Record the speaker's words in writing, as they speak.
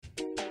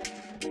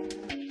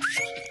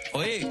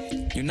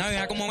Y una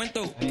vez, un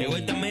momento, que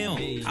voy tan mío.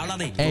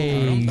 Háblate.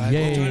 Ey, ¿Estás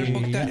escuchando el ey,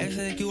 podcast ey.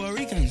 ese de Cuba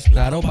Ricans?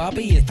 Claro,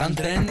 papi, están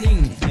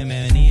trending.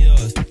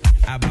 Bienvenidos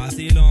a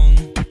Vacilón.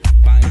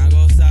 Van a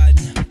gozar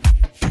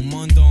un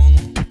montón.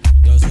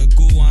 Yo soy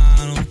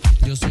cubano,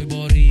 yo soy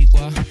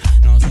boricua.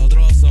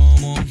 Nosotros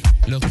somos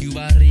los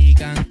Cuba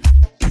Ricans.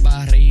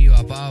 Pa'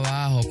 arriba, pa'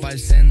 abajo, pa' el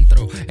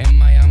centro. En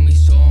Miami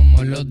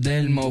somos los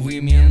del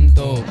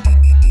movimiento.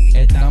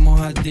 Estamos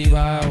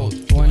activados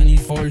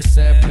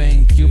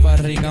 24/7. Cuba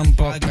Rican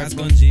Podcast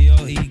con Gio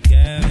y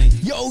Kevin.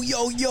 Yo.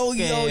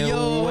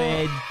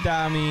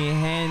 Vuelta, mi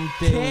gente.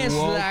 ¿Qué es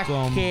la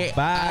Welcome que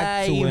back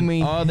hay, to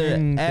mi another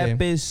gente?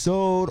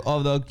 episode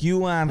of the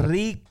Cuban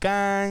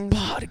Rican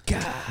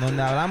Podcast.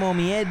 donde hablamos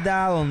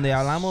mierda, donde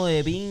hablamos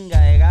de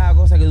pinga, de cada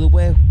cosa que tú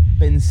puedes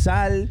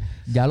pensar.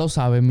 Ya lo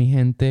saben, mi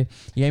gente.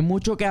 Y hay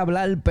mucho que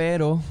hablar,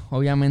 pero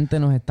obviamente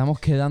nos estamos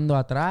quedando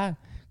atrás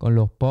con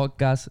los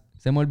podcasts.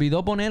 Se me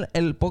olvidó poner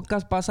el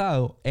podcast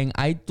pasado en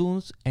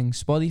iTunes, en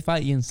Spotify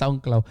y en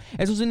SoundCloud.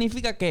 Eso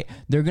significa que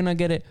they're gonna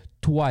get it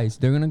twice.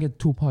 They're gonna get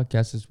two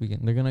podcasts this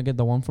weekend. They're gonna get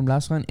the one from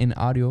last one in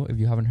audio. If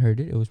you haven't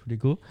heard it, it was pretty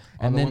cool.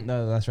 And then,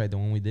 That's right, the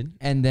one we did.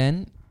 and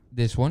then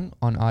this one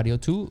on audio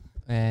too.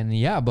 And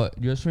yeah, but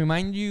just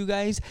remind you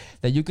guys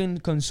that you can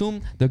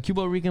consume the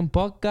Cuba Rican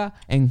podcast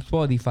en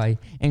Spotify,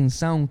 en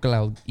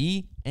SoundCloud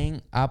y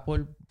en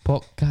Apple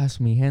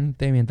Podcasts, mi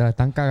gente, mientras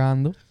están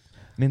cagando,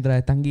 mientras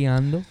están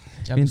guiando,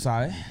 Ya tú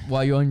sabes.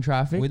 while you're in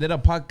traffic, We did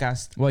a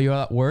podcast. while you're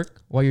at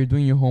work, while you're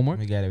doing your homework.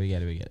 We get it.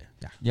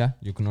 Yeah. Yeah.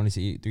 You can only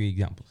see 3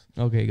 examples.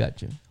 Okay,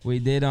 gotcha. We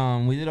did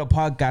a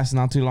podcast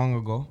not too long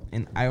ago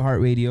in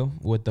iHeartRadio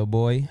with the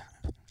boy.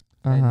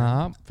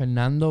 Ajá,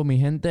 Fernando, mi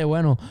gente.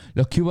 Bueno,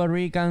 los Cuba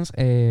Ricans,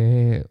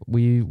 we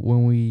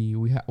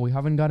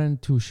haven't gotten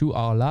to shoot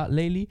a lot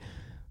lately.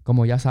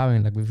 Como ya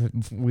saben, like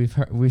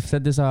we've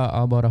said this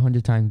about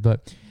 100 times,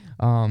 but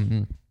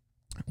when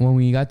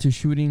we got to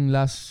shooting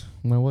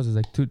when was it,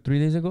 like 2-3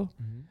 days ago?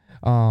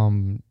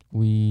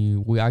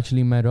 We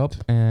actually met up,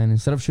 and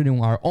instead of shooting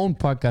our own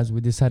podcast,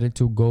 we decided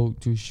to go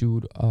to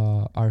shoot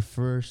our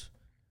first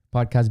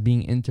podcast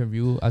being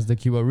interviewed as the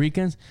Cuba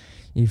Ricans.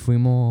 Y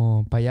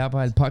fuimos para allá,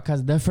 para el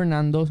podcast de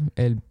Fernando,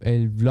 el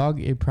vlog,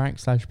 a prank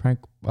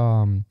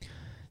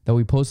that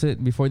we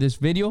posted before this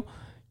video.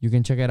 You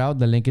can check it out.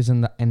 The link is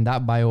in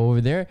that bio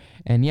over there.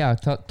 And yeah,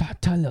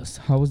 tell us,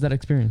 how was that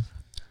experience?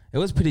 It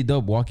was pretty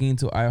dope. Walking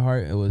into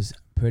iHeart, it was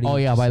pretty. Oh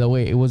yeah, by the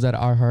way, it was at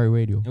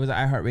iHeartRadio. It was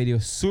at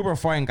iHeartRadio, super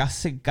far en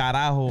casi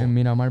carajo. En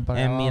Miramar para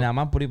En abajo.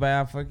 Miramar, por ahí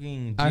para allá,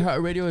 fucking.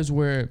 iHeartRadio is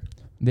where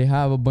they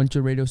have a bunch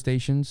of radio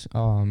stations.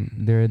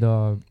 They're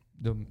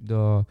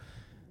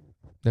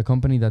the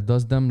company that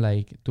does them,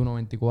 like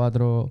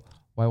 294,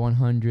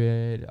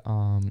 Y100,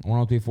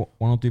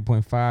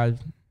 103.5.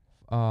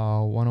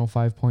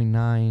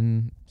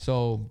 105.9.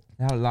 So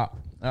They have a lot.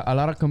 a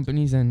lot of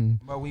companies, and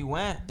But we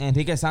went, and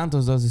Enrique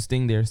Santos does this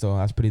thing there, so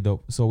that's pretty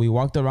dope. So we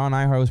walked around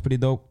iHeart, it was pretty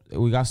dope.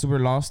 We got super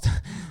lost.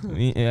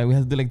 we had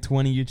to do like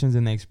 20 U-turns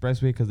in the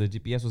expressway because the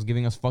GPS was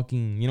giving us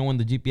fucking, you know when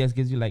the GPS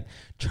gives you like,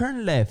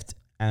 turn left,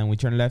 and we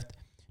turn left.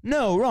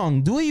 No,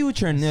 wrong. Do a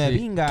U-turn. Sí.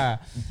 Binga.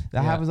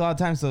 That happens all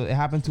the time. So it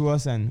happened to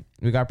us, and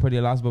we got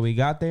pretty lost, but we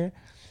got there.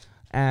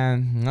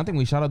 And nothing.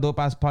 We shot a dope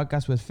ass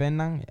podcast with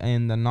Fernand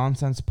in the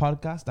Nonsense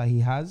podcast that he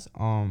has.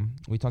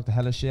 We talked a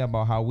hella shit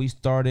about how we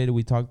started.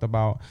 We talked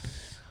about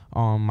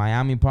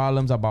Miami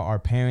problems, about our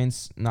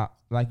parents not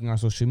liking our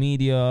social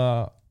media.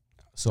 a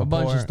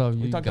bunch of stuff.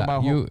 We You talked got-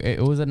 about it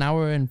was an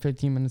hour and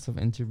 15 minutes of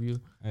interview.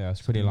 yeah,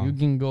 it's pretty You long.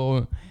 can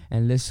go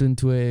and listen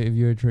to it if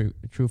you're a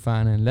true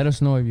fan, and let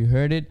us know if you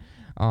heard it.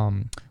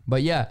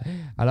 But yeah,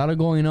 a lot of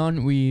going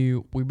on.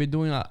 We've been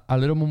doing a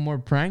little bit more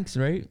pranks,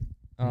 right?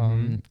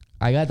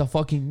 I got the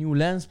fucking new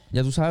lens.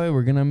 Ya tú sabes,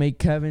 we're gonna make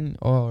Kevin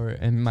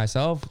and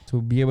myself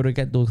to be able to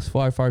get those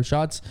far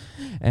shots,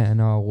 and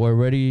we're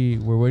ready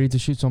to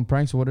shoot some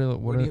pranks. We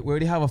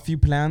already have a few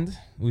planned.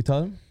 We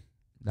told him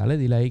Dale,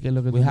 dile ahí que es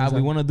lo que we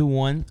tú want to do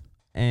one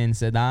in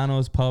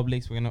Sedanos,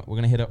 Publix. We're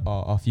gonna hit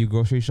a few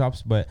grocery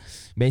shops, but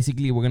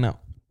basically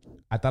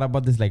I thought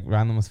about this like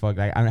random as fuck.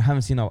 Like I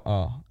haven't seen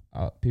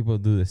people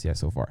do this yet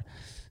so far.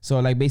 So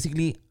like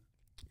basically,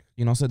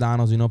 you know,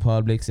 Sedanos, you know,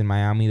 Publix in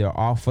Miami, they're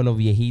all full of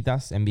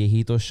viejitas and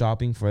viejitos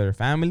shopping for their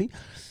family,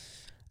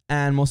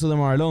 and most of them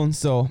are alone.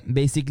 So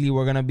basically,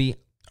 we're gonna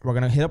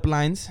hit up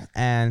lines,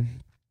 and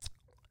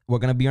we're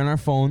gonna be on our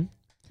phone.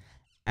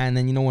 And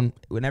then, you know,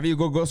 whenever you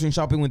go grocery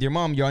shopping with your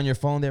mom, you're on your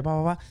phone there,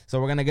 blah, blah, blah. So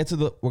we're gonna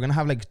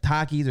have like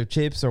Takis or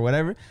chips or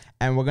whatever.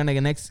 And we're gonna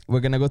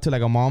go to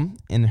like a mom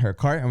in her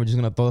cart, and we're just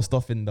gonna throw the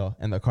stuff in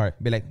the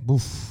cart. Be like,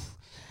 boof.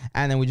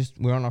 And then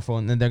we're on our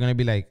phone, and they're gonna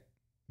be like,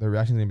 the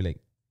reaction's gonna be like,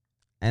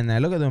 and I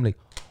look at them like,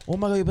 oh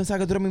my God, yo pensaba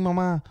que tú eras mi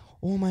mamá.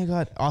 Oh my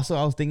God. Also,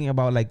 I was thinking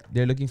about like,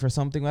 they're looking for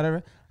something,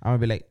 whatever. I'm gonna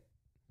be like,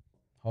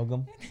 hug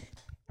them.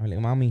 I'm like,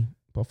 mami,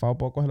 por favor,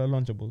 ¿puedo coger los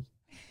Lunchables?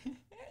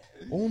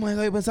 Oh my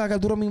God, yo pensaba que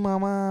tú eras mi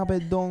mamá,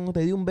 perdón,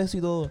 te di un beso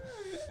y todo.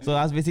 So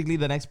that's basically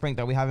the next prank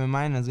that we have in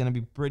mind, and it's gonna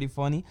be pretty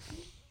funny.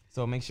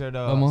 So make sure to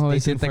Vamos a ver si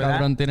stay tuned este for that.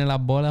 cabrón tiene las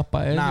bolas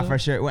para eso. Nah, for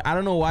sure. I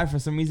don't know why, for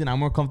some reason, I'm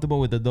more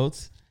comfortable with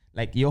adults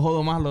Like, yo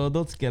jodo más los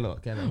adults que los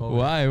jóvenes.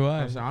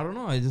 Why? So, I don't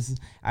know.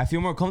 I feel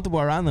more comfortable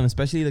around them,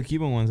 especially the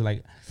Cuban ones.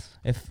 Like,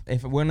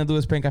 if we're gonna do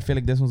this prank, I feel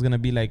like this one's gonna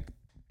be like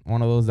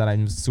one of those that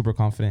I'm super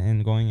confident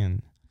in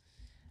going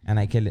and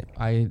I kill it.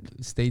 I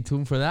stay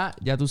tuned for that.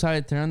 Ya tú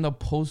sabes, turn on the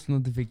post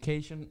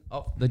notification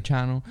of the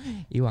channel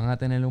y van a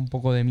tener un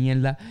poco de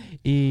mierda.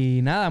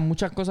 Y nada,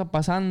 muchas cosas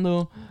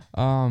pasando.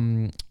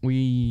 On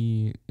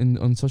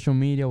social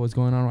media, what's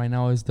going on right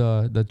now is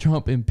the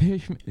Trump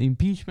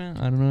impeachment.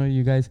 I don't know if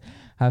you guys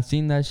have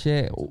seen that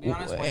shit. To be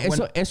honest,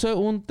 Eso es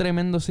un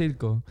tremendo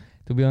circo.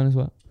 To be honest,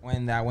 what?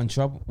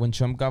 When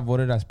Trump got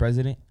voted as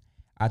president,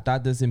 I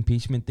thought this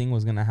impeachment thing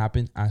was gonna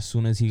happen as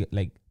soon as he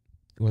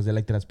was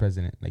elected as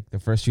president. Like the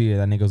first 3 years,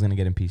 that nigga was gonna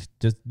get impeached,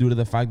 just due to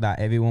the fact that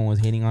everyone was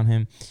hating on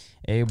him.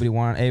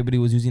 Everybody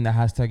was using the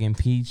hashtag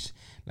impeach.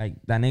 Like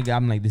that nigga,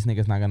 I'm like, this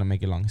nigga's not gonna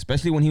make it long.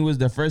 Especially when he was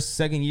the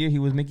second year, he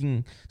was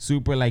making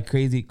super like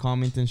crazy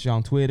comments and shit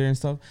on Twitter and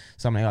stuff.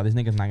 So I'm like, oh, this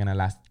nigga's not gonna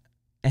last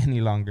any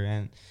longer.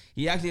 And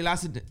he actually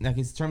lasted, like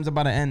his term's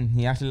about to end.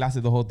 He actually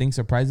lasted the whole thing,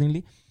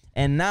 surprisingly.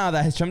 And now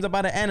that his term's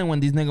about to end, and when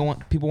these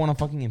people want to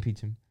fucking impeach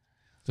him.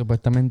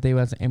 Supuestamente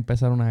iba a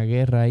empezar una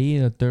guerra ahí,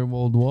 the Third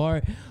World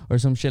War, or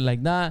some shit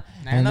like that.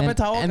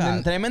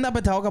 Tremenda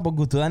petaboca,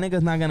 porque that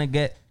nigga's not gonna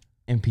get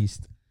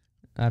impeached.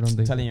 I don't think.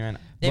 I'm telling you right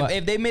now.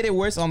 If they made it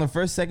worse on the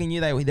second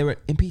year that they were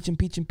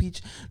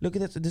impeach. Look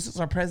at this. This is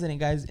our president,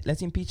 guys.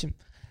 Let's impeach him.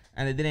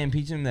 And they didn't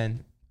impeach him,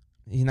 then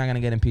he's not gonna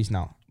get impeached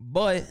now.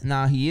 But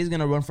now he is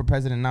gonna run for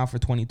president now for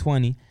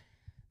 2020.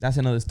 That's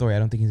another story. I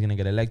don't think he's gonna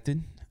get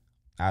elected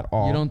at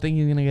all. You don't think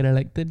he's gonna get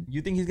elected?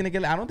 You think he's gonna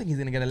get? I don't think he's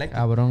gonna get elected.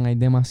 Cabrón, hay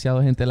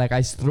demasiado gente. Like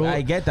I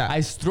get that.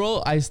 I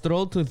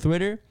stroll to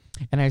Twitter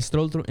and I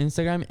stroll through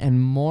Instagram,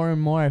 and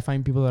more I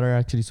find people that are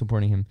actually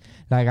supporting him.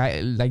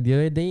 Like the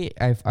other day,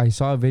 I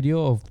saw a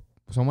video of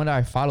someone that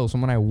I follow,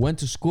 someone I went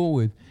to school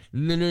with,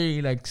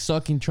 literally like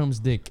sucking Trump's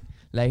dick.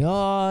 Like,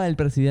 oh, el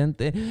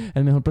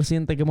mejor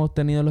presidente que hemos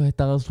tenido en los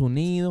Estados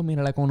Unidos.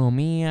 Mira la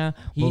economía.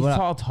 He's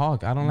all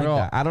talk. I don't like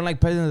that. I don't like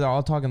presidents that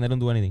all talk and they don't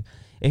do anything.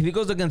 If he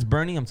goes against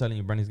Bernie, I'm telling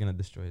you, Bernie's gonna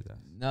destroy his ass.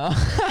 No.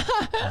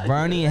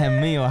 Bernie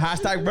and me, or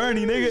hashtag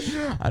Bernie,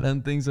 nigga. I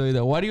don't think so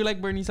either. Why do you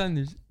like Bernie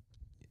Sanders?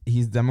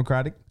 He's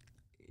Democratic.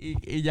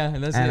 Yeah,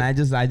 that's and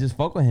it. I just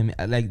fuck with him.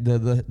 Like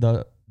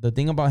the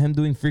thing about him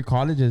doing free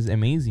college is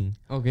amazing.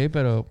 Okay,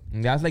 pero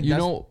that's like,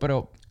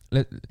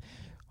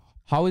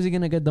 how is he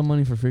gonna get the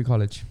money for free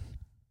college?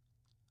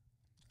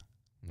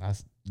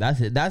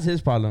 That's it. That's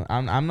his problem.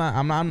 I'm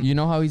not. You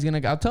know how he's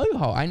gonna? I'll tell you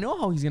how. I know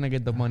how he's gonna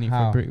get the money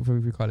for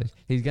free college.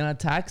 He's gonna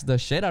tax the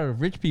shit out of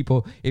rich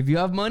people. If you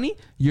have money,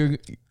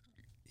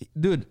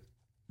 dude.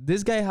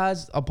 This guy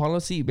has a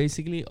policy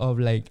basically of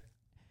like,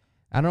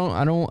 I don't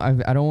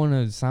want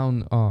to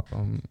sound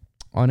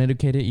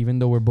uneducated, even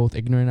though we're both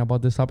ignorant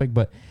about this topic,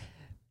 but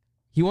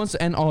he wants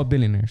to end all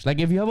billionaires. Like,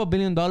 if you have $1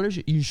 billion,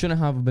 you shouldn't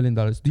have $1 billion.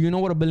 Do you know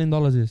what $1 billion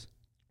is?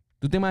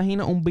 ¿Tú te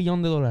imaginas $1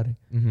 billón?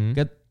 Mm-hmm.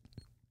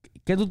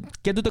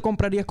 ¿Qué tú te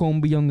comprarías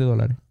con $1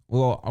 billón?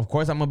 Well, of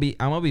course I'm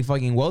gonna be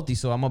fucking wealthy,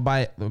 so I'm gonna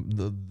buy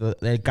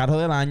el carro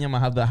del año. I'm gonna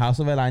have the house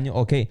of el año.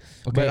 Okay.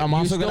 But I'm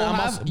also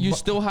you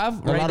still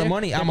have a lot of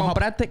money.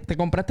 Te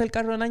compraste el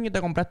carro del año, te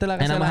compraste la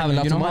casa del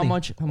año. You know how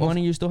much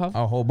money you still have?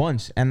 A whole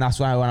bunch, and that's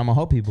why I'm gonna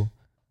help people.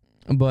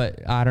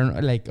 But I don't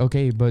know, like,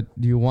 okay, but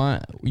do you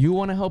want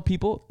to help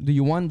people? Do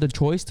you want the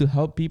choice to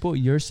help people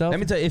yourself? Let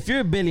me tell you, if you're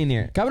a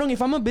billionaire, cabrón,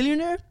 if I'm a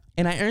billionaire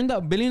and I earned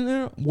 $1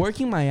 billion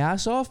working my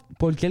ass off,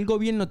 ¿por qué el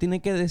gobierno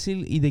tiene que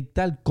decir y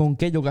dictar con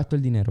qué yo gasto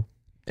el dinero?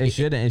 It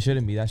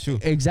shouldn't be. That's true.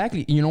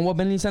 Exactly. You know what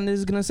Bernie Sanders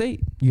is gonna say?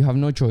 You have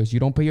no choice. You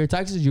don't pay your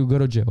taxes, you go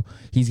to jail.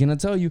 He's gonna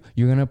tell you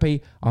you're gonna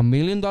pay $1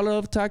 million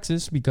of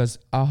taxes because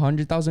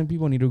 100,000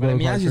 people need to go to jail.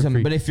 Let me ask you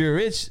something. But if you're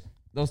rich,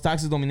 those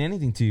taxes don't mean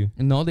anything to you.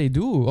 No, they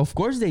do. Of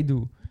course they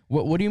do.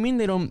 What do you mean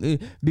they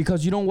don't?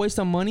 Because you don't waste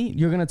the money,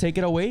 you're gonna take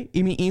it away.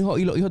 Y mi hijo,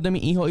 y los hijos de mi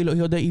hijo, y los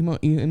hijos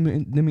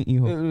de mi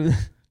hijo.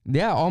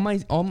 Yeah, all my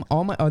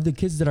other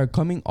kids that are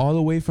coming all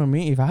the way from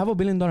me. If I have $1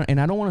 billion and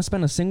I don't want to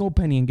spend a single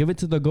penny and give it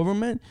to the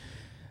government,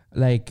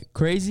 like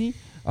crazy,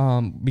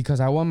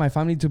 because I want my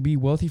family to be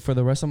wealthy for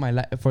the rest of my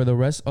life, for the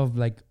rest of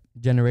like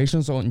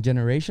generations on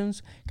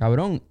generations.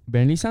 Cabrón,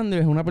 Bernie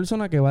Sanders es una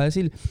persona que va a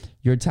decir,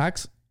 your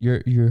tax,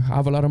 you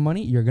have a lot of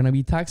money, you're gonna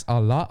be taxed a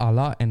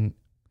lot, and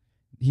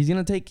he's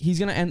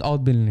gonna end all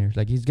billionaires.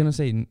 Like, he's gonna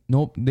say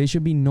no, there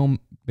should be no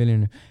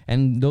billionaire,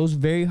 and those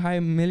very high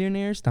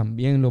millionaires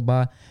también lo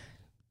va.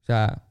 O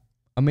sea,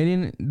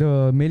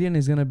 the millions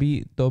is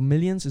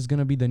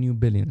gonna be the new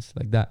billions,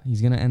 like that.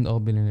 He's gonna end all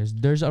billionaires.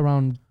 There's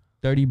around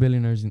 30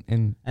 billionaires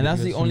in and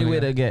that's the only way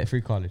to get free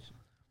college.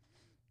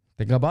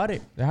 Think about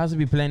it. There has to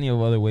be plenty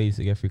of other ways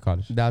to get free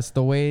college. That's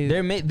the way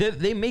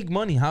they make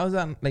money. How is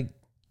that like?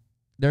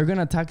 They're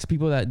gonna tax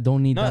people that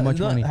don't need that much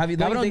money. Have you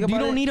you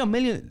don't need $1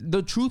 million.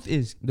 The truth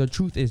is,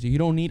 you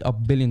don't need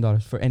 $1 billion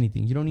for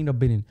anything. You don't need $1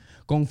 billion.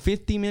 Con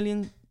 50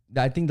 million,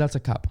 I think that's a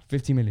cap.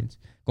 50 millions.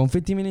 Con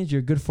 50 millions,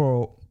 you're good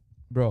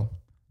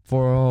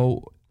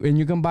and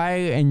you can buy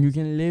and you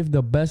can live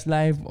the best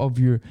life of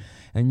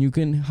and you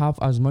can have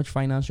as much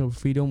financial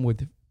freedom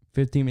with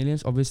 15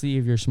 millions. Obviously,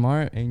 if you're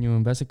smart and you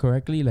invest it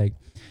correctly, like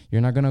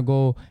you're not gonna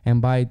go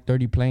and buy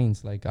 30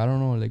 planes. Like I don't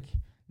know, like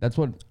that's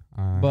what.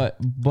 But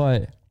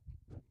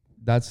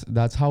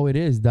that's how it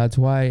is. That's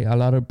why a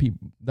lot of people.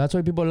 That's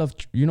why people love.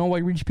 You know why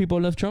rich people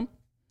love Trump?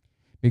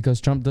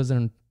 Because Trump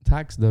doesn't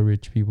tax the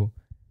rich people.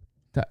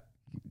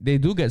 They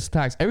do get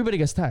taxed. Everybody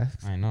gets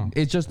taxed. I know.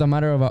 It's just a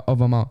matter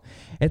of amount.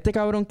 Este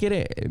cabrón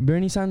quiere.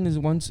 Bernie Sanders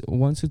wants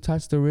to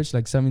tax the rich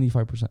like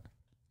 75%,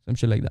 some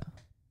shit like that.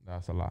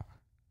 That's a lot.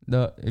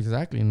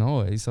 Exactly,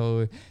 no.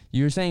 So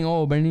you're saying,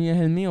 oh, Bernie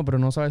es el mío, pero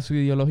no sabe su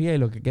ideología y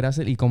lo que quiere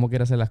hacer y cómo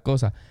quiere hacer las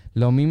cosas.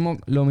 Lo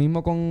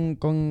mismo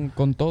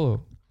con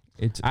todo.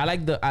 I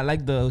like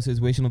the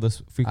situation of the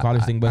free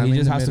college thing, but he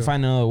just has to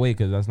find another way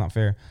because that's not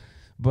fair.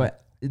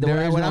 But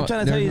what I'm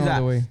trying to tell you is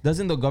that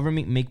doesn't the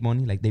government make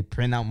money? Like they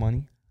print out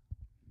money?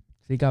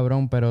 Sí,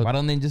 cabrón, pero why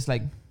don't they just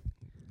like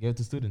give it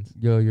to students?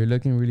 Yo, you're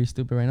looking really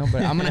stupid right now,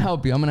 but I'm gonna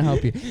help you.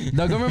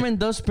 The government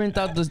does print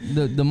out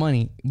the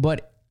money,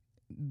 but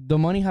the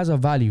money has a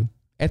value.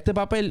 Este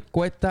papel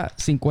cuesta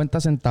 50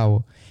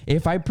 centavos.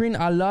 If I print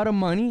a lot of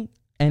money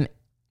and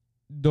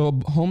the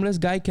homeless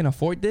guy can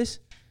afford this,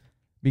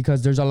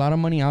 because there's a lot of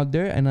money out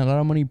there and a lot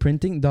of money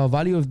printing, the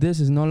value of this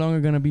is no longer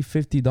gonna be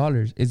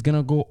 $50. It's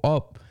gonna go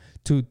up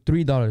to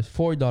 $3,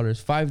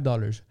 $4,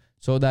 $5.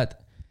 So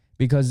that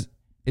because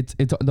it's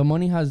the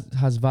money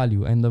has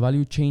value and the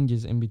value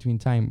changes in between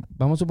time.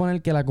 Vamos a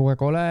suponer que la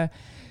Coca-Cola,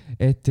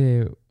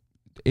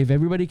 if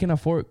everybody can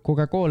afford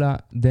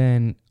Coca-Cola,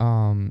 then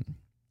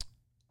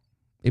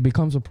it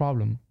becomes a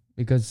problem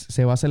because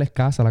se va a hacer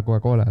escasa la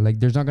Coca-Cola. Like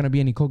there's not gonna be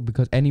any Coke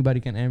because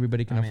everybody can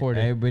afford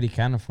it. Everybody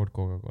can afford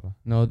Coca-Cola.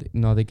 No,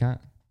 they can't.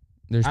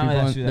 There's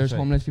there's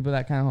homeless people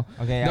that can't.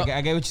 Okay,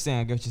 I get what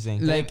you're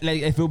saying. Like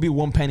if it would be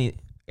 1 penny,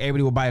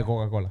 everybody will buy a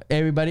Coca-Cola.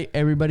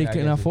 Everybody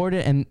can afford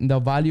it, and the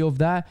value of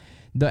that,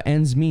 the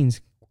ends means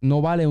no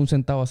vale un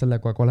centavo hacer la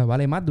Coca-Cola,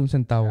 vale más de un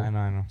centavo. I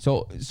know.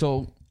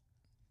 So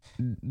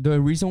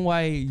the reason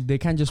why they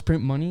can't just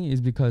print money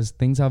is because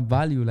things have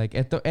value. Like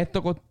esto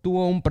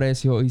tuvo un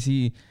precio, y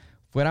si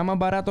fuera más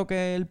barato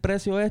que el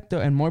precio esto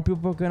and more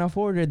people can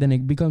afford it, then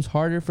it becomes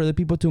harder for the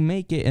people to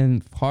make it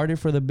and harder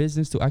for the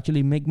business to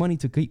actually make money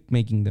to keep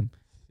making them.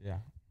 Yeah.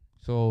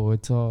 So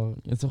it's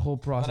a whole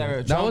process.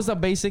 Whatever, that was the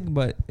basic,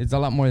 but it's a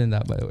lot more than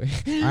that, by the way.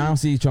 I don't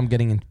see Trump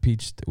getting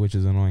impeached, which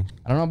is annoying.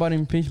 I don't know about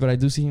impeached, but I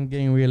do see him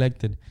getting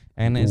reelected.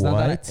 And it's not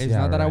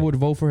that I would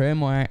vote for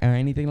him or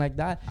anything like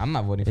that. I'm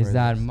not voting for him. It's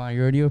that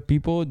majority of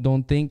people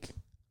don't think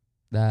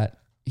that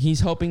he's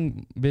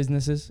helping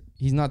businesses.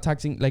 He's not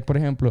taxing. Like, por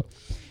ejemplo,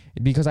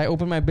 because I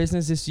opened my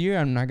business this year,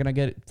 I'm not gonna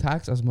get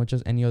taxed as much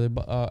as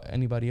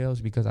anybody else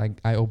because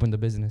I opened the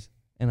business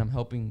and I'm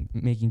helping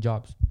making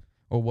jobs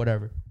or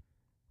whatever.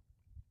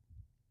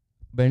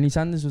 Bernie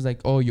Sanders was like,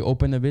 oh, you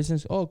open a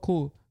business? Oh,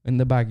 cool. In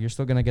the back, you're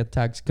still going to get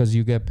taxed because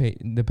you get paid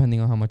depending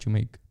on how much you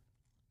make.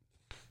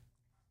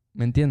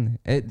 ¿Me entiende?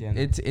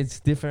 It's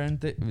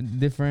different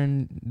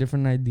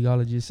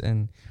ideologies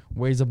and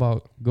ways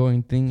about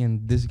going thing,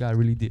 and this got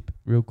really deep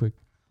real quick.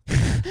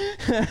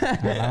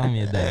 Allow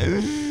me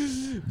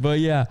that. But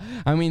yeah,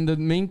 I mean, the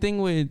main thing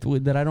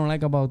with that I don't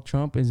like about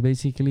Trump is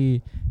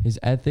basically his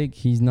ethic.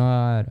 He's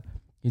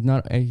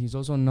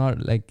also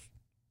not like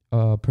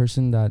a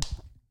person that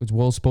is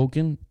well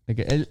spoken. Like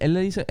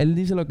él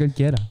dice lo que él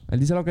quiera. Él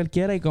dice lo que él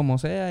quiera y como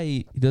sea,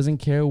 y he doesn't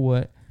care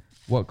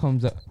what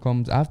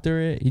comes after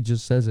it. He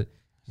just says it.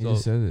 He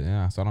just says it.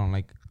 Yeah. So I don't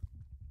like.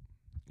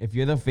 If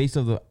you're the face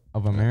of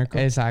America,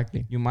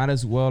 exactly, you might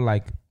as well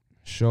like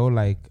show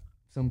like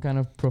some kind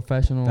of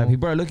professional. That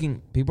people are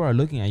looking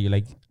at you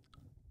like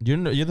you're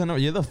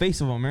the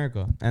face of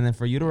America, and then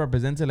for you to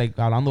represent it like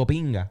hablando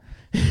pinga,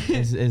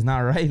 is not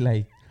right.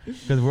 Like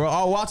because we're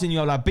all watching you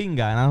hablar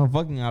pinga, and I don't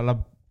fucking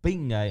hablar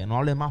pinga, no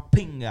hables más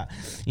pinga,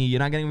 y you're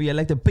not getting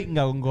re-elected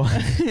pinga.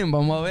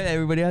 Vamos a ver,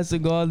 everybody has to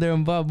go out there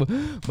and vote.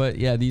 But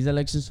yeah, these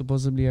elections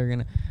supposedly are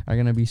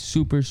gonna be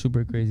super,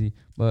 super crazy.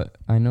 But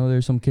I know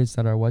there's some kids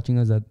that are watching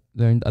us that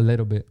learned a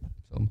little bit.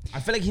 So I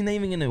feel like he's not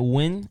even gonna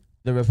win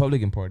the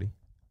Republican Party.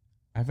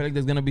 I feel like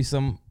there's gonna be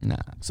some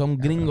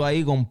gringo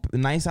ahí con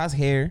nice ass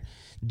hair,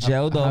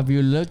 gelled up. Have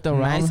you looked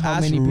around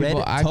how many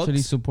people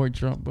actually support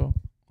Trump, bro?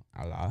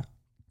 A lot.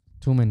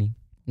 Too many.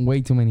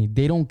 Way too many.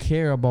 They don't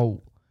care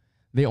about.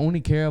 They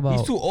only care about.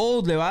 He's too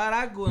old. Le va a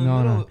dar algo.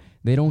 No.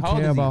 They don't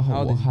care about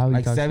how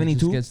like he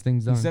 72 gets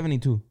things done. He's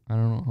 72. I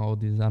don't know how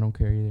old he is. I don't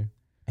care either.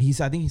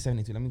 I think he's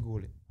 72. Let me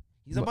Google it.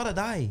 He's about to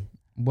die.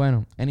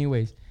 Bueno,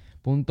 anyways,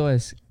 punto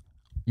es,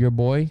 your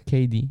boy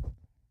KD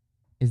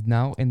is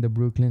now in the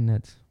Brooklyn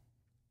Nets.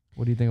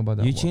 What do you think about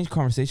that? You change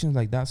conversations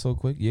like that so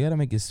quick. You gotta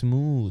make it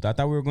smooth. I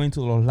thought we were going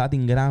to los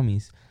Latin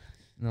Grammys.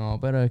 No,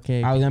 but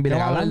okay. I was gonna be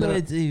like, hablando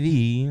de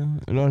TV,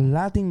 los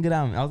Latin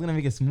Grammys. I was gonna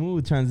make a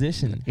smooth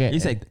transition. Yeah, you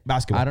said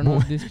basketball. I don't know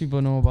if these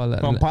people know about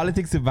that. From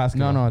politics to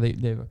basketball. No,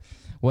 they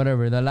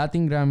whatever. The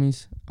Latin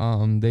Grammys,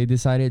 they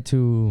decided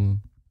to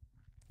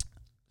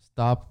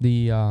stop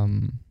the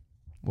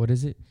what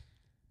is it?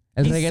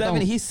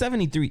 He's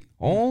 73.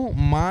 Oh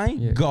my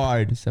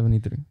God. He's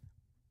 73.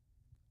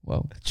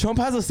 Wow. Trump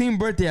has the same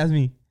birthday as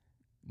me.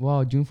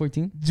 Wow, June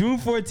 14th. June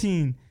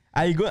 14.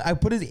 I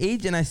put his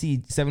age and I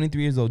see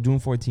 73 years old. June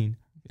 14.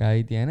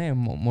 Ahí tiene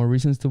more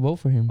reasons to vote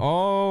for him.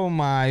 Oh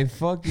my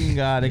fucking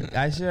God.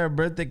 I share a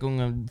birthday con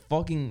el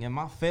fucking, el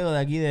más feo de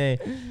aquí de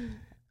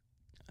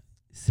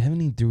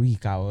 73,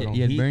 cabrón.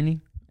 ¿Y el Bernie?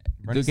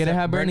 ¿Tú quieres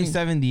a Bernie? Bernie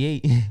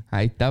 78.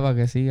 Ahí está para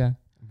que siga.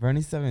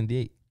 Bernie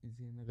 78.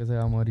 Diciendo que se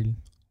va a morir.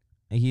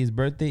 And his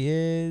birthday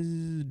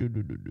is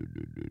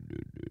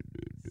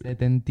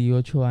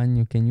 78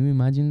 años. Can you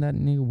imagine that,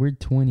 nigga? We're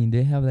 20.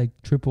 They have like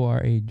triple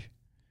our age.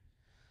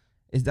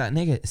 Is that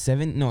nigga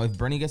 7? No, if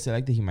Bernie gets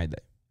elected, he might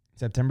die.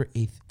 September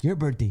 8th. Your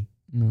birthday.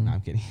 No, No,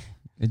 I'm kidding.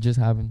 it just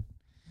happened.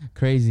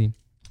 Crazy.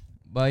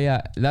 But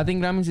yeah, Latin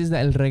Grammys is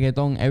el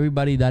reggaeton.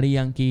 Everybody, Daddy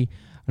Yankee,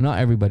 not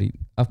everybody.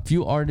 A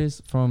few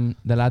artists from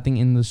the Latin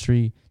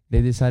industry,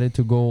 they decided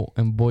to go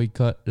and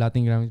boycott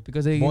Latin Grammys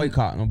because they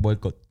Boycott, no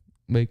boycott.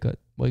 boycott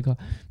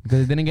because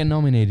they didn't get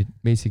nominated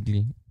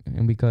basically,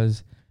 and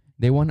because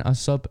they want a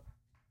sub.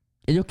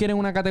 Ellos quieren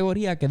una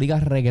categoría que diga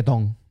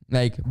reggaeton,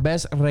 like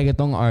best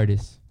reggaeton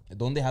artist.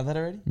 Don't they have that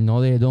already?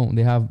 No, they don't.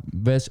 They have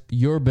best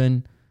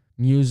urban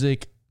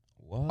music,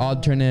 What?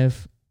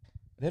 alternative.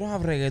 They don't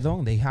have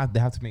reggaeton. They have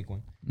to make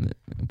one.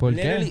 ¿Por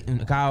Literally,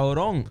 qué?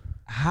 cabrón,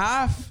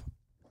 half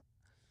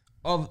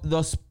of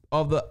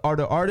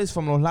the artists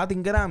from los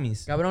Latin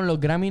Grammys. Cabrón, los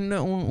Grammys no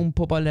es un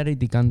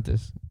popularity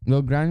contest.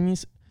 Los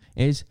Grammys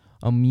is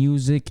a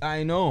music.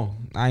 I know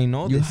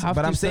You this, have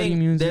but to I'm study saying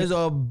music. there's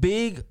a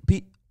big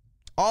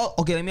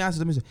okay, let me ask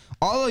you this.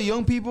 All the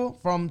young people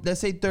from, let's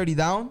say, 30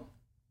 down,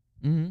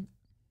 Mhm.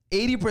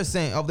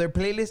 80% of their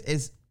playlist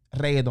is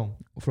reggaeton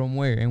From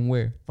where and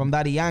where? from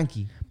Daddy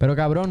Yankee. Pero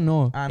cabrón,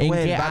 no. And ¿En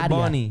where? qué Bad área?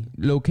 Bunny.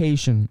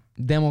 Location,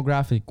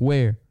 demographic,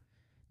 where?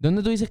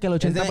 ¿Dónde tú dices que el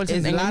 80%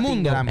 It's en el Latin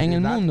mundo? Grammy, En it's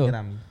el Latin mundo.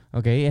 Grammy.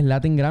 Okay, it's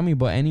Latin Grammy,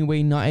 but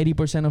anyway, not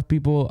 80% of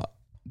people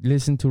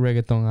listen to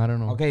reggaeton. I don't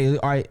know. Okay,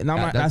 all right. Now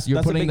That's- that's you're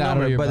a putting big that out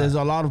of number, your but back. there's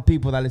a lot of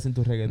people that listen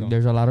to reggaeton.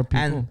 There's a lot of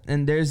people.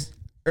 And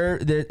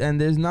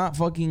there's not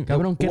fucking.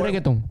 Cabrón, ¿qué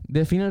reggaetón?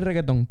 Define el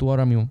reggaetón tú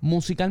ahora mismo.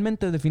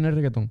 Musicalmente define el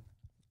reggaetón.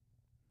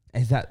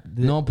 Is that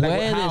No like,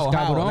 puedes, how?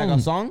 cabrón. Like a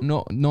song?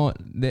 No,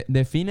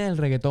 define el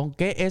reggaetón.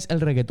 ¿Qué es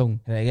el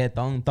reggaetón?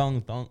 Reggaeton,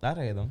 that's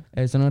reggaeton.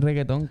 Eso no es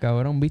reggaetón,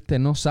 cabrón, ¿viste?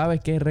 No sabes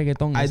qué es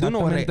reggaetón. I do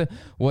know what Exactamente.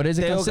 What is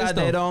it Teo consist of?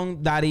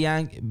 Calderón, Daddy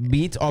Yankee,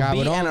 beat or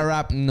beat Cabrón, and a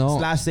rap no,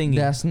 slash singing.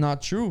 that's not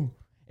true.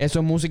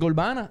 Eso es música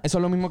urbana. Eso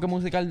es lo mismo que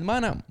música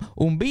urbana.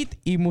 Un beat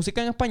y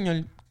música en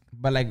español.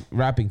 But like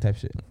rapping type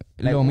shit.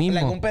 Like, lo mismo.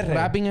 Like un perreo.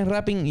 Rapping es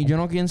rapping y yo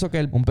no pienso que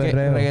Un que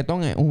perreo.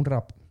 reggaetón es un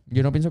rap.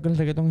 Yo no pienso que el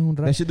reggaetón es un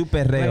rap. They should do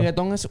perreo.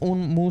 Reggaetón es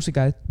una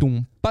música, es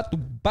tum, pa,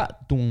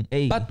 tum,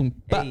 Ey, pa, tum,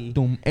 pa, ey.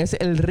 tum. Es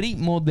el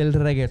ritmo del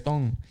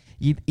reggaetón.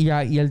 Y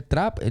el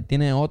trap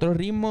tiene otro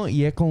ritmo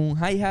y es con un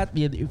hi-hat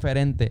y es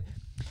diferente.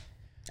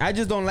 I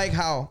just don't like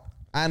how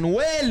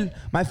Anuel,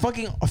 my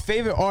fucking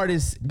favorite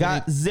artist,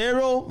 got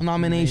 0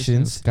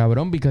 nominations.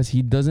 Cabrón, because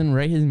he doesn't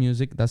write his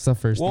music. That's the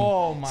first thing.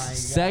 Oh my god.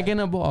 Second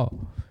of all,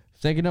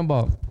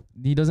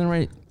 he doesn't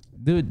write.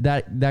 Dude,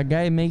 that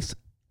guy makes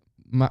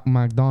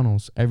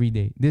McDonald's every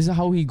day. This is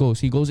how he goes.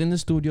 He goes in the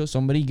studio.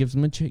 Somebody gives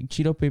him a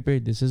sheet of paper.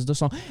 This is the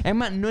song. Es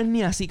más, no es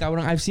ni así,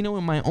 cabrón. I've seen it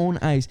with my own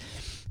eyes.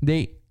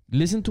 They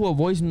listen to a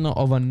voice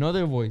of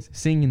another voice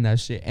singing that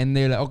shit. And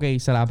they're like, okay,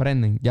 se la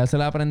aprenden. Ya se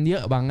la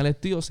aprendió. Van al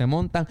estudio, se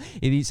montan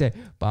y dice,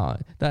 pa,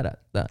 ta,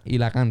 ta, y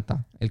la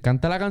canta. Él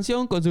canta la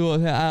canción con su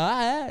voz.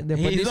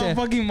 Después He's dice, a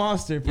fucking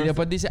monster. y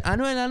después dice,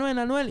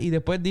 Anuel. Y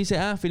después dice,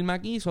 filma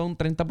aquí, son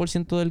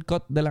 30% del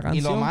cut de la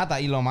Y canción.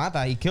 lo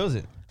mata. He kills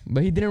it.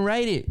 But he didn't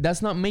write it.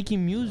 That's not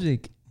making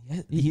music.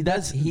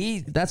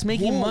 That's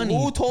making money.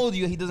 Who told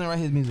you he doesn't write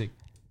his music?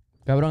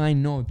 Cabrón, I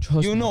know.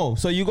 Trust You me. know.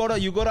 So you go to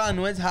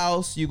Anuel's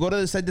house. You go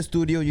to the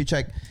studio. You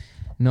check.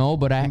 No,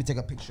 but Let me take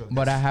a picture. Of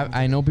this.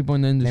 I know people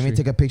in the industry. Let me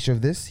take a picture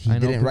of this. He I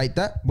know didn't people- write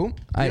that. Boom.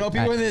 You know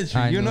people in the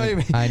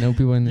industry. I know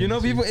people in the You know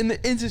industry. people in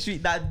the industry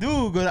that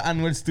do go to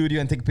Anuel's studio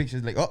and take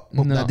pictures. Like,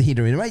 No. he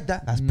didn't write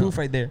that. That's No. proof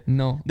right there.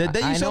 No. Then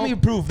you I show know. me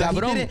proof that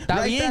Cabrón, he didn't está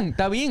write bien,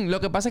 that. está bien. Lo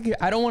que pasa es que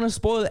I don't want to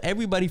spoil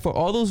everybody for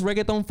all those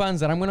reggaeton fans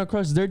that I'm going to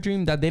crush their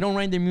dream that they don't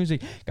write their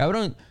music.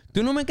 Cabrón,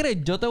 tú no me crees.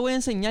 Yo te voy a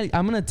enseñar.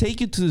 I'm going to take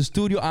you to the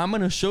studio. I'm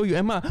going to show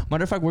you.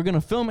 Matter of fact, we're going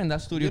to film in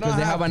that studio You don't because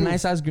they have a have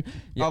nice ass...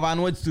 Yeah. Of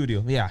Anuel's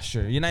studio. Yeah,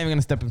 sure. You're not even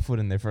gonna step in foot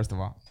in there, first of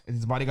all.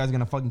 His bodyguard's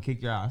gonna fucking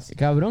kick your ass.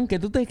 Cabrón, ¿qué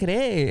tú te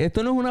crees?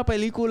 Esto no es una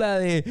película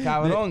de...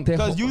 Cabrón, de-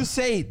 because you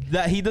say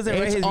that he doesn't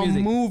write It's his a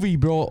music. movie,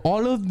 bro.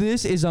 All of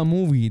this is a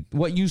movie.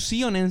 What you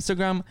see on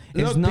Instagram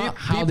is Look, not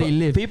how people- they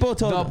live. people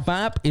told- the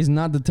map is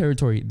not the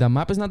territory. The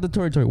map is not the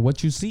territory.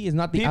 What you see is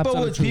not the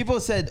absolute truth. People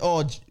said,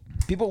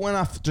 people went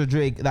after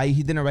Drake that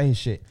he didn't write his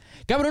shit.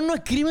 Cabrón, no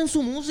escriben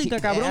su música,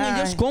 cabrón. Yeah,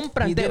 Ellos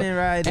compran. he didn't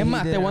write it, Es he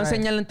más, te didn't voy a write.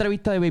 enseñar la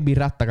entrevista de Baby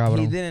Rasta, cabrón.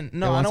 He didn't. Te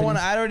No, voy a I don't enseñar. want.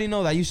 I already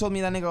know that. You showed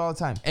me that nigga all the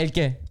time. ¿El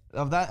qué?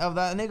 Of that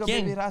nigga,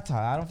 ¿Quién? Baby Rata.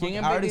 I don't ¿Quién fucking.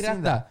 es I already Baby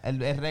seen Rata? that.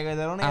 El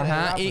reggaeton y el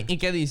Ajá, rapper. ¿y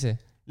qué dice?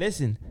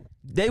 Listen,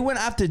 they went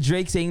after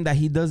Drake saying that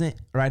he doesn't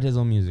write his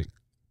own music.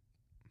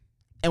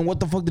 And what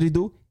the fuck did he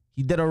do?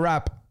 He did a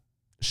rap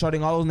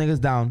shutting all those niggas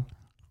down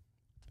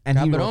And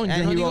Cabrón, he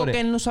yo no digo wrote que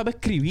it. él no sabe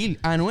escribir.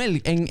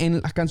 Anuel,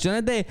 en las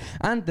canciones de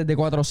antes, de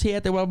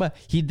 4-7, blah, blah,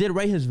 he did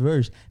write his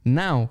verse.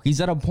 Now, he's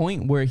at a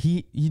point where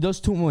he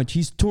does too much.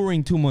 He's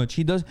touring too much.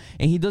 He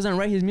doesn't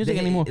write his music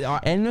anymore.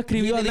 Él no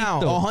escribió now,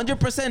 adicto.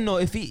 100% no.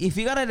 If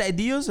he got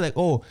ideas like,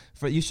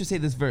 you should say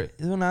this verse.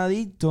 Es un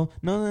adicto,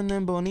 no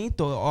es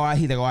bonito. Or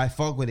he like, I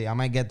fuck with it. I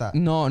might get that.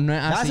 No es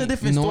así. That's a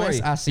different no story.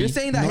 Es así. You're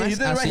saying that no he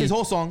didn't write his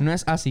whole song. No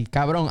es así.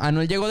 Cabrón,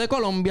 Anuel llegó de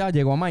Colombia,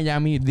 llegó a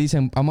Miami.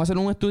 Dicen, vamos a hacer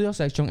un estudio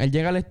section. Él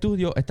llega al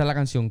estudio, esta es la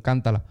canción,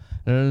 cántala.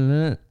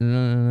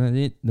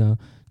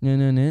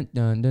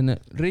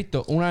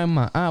 Risto, una vez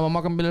más. Vamos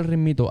a cambiar el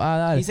ritmito.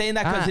 Dale. He's saying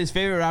that because his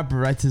favorite rapper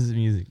writes his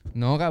music.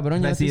 No,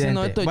 cabrón, yo estoy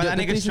diciendo esto. But Yo that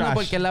te estoy nigga's diciendo trash.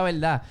 porque es la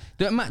verdad.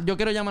 Yo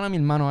quiero llamar a mi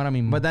hermano ahora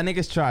mismo. But that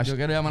nigga's trash. Yo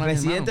quiero llamar a mi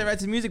Residente hermano.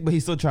 writes his music, but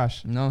he's still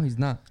trash. No, he's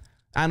not.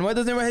 Anuel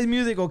doesn't write his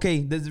music,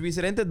 okay. This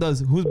Residente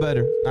does. Who's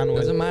better? Anuel.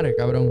 Doesn't matter,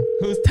 cabrón.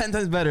 Who's 10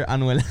 times better?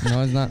 Anuel.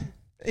 No, it's not.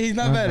 He's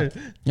not No, better.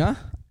 ¿Ya?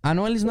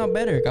 Anuel is not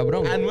better,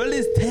 cabrón. Anuel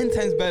is 10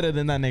 times better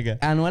than that nigga.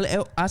 Anuel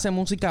hace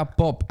música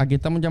pop. Aquí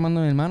estamos llamando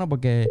a mi hermano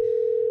porque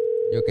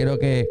yo quiero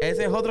que...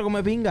 Ese es otro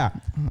como pinga.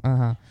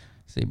 Ajá.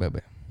 Sí,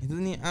 bebé. He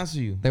doesn't even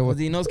answer you. Te voy-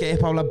 Because he knows que es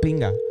para hablar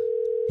pinga.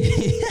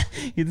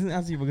 He doesn't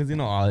answer you because he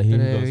knows he goes,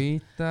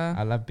 Entrevista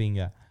habla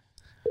pinga.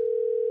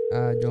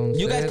 a John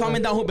You guys Zeta.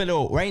 comment down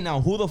below right now.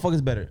 Who the fuck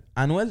is better?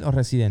 Anuel or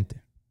Residente?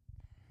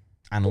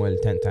 Anuel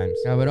 10 times.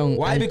 Cabrón,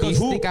 Why? Because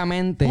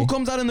artísticamente. who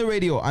comes out on the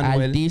radio?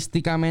 Anuel.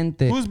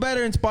 Artísticamente. Who's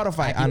better in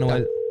Spotify? Aquí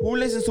Anuel. está. Who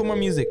listens to more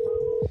music?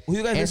 Who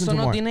you guys listen Eso to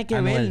no more? tiene que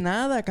Anuel. ver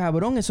nada,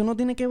 cabrón. Eso no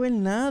tiene que ver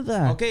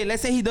nada. Okay,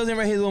 let's say he doesn't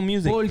write his own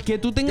music. Porque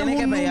tú tengas Tiene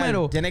que un pegar,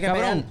 número. tiene que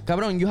Cabrón, pegar.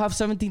 cabrón, you have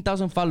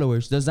 17,000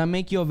 followers. Does that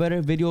make you a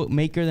better video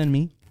maker than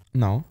me?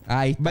 No.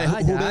 Ahí But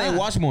está, who do ya. they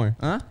watch more?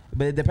 ¿Ah?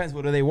 But it depends.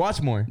 Who do they watch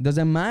more?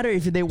 Doesn't matter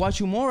if they watch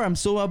you more. I'm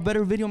still a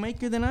better video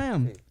maker than I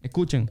am.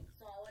 Escuchen.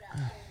 So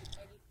ahora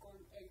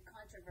el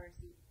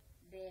controversy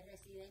de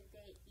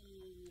Residente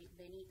y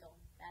Benito,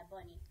 Bad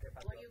Bunny.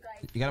 What do you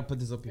guys You gotta put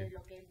this up de here.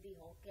 lo que él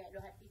dijo? Que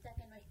los artistas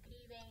que no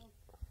escriben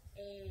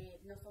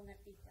no son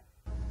artistas.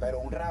 Pero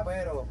un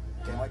rapero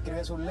que no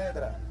escribe sus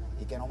letras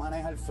y que no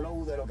maneja el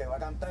flow de lo que va a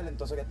cantar,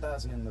 entonces ¿qué estás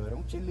haciendo? ¿Eres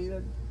un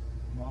cheerleader?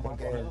 No,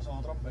 Porque- porque son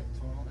otros, es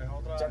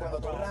otra. O sea, cuando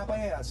tú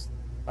rapeas,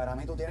 para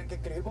mí tú tienes que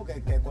escribir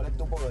porque ¿cuál es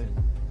tu poder?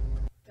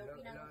 ¿Qué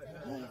opinan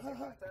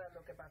ustedes?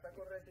 Lo que pasa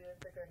con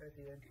Residente es que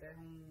Residente es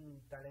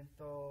un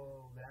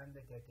talento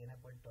grande que tiene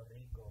Puerto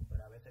Rico,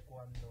 pero a veces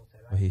cuando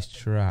se da But he's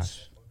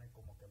trash. se pone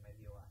como que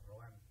medio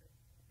arrogante.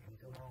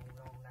 Dice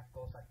unas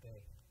cosas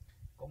que,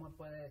 ¿cómo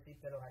puede decir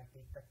que los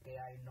artistas que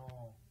hay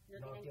no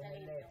tienen tienen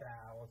talento?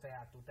 letra? O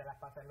sea, tú te las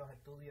pasas en los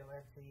estudios a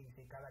ver si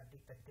cada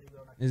artista escribe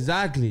una cosa.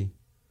 Exactly.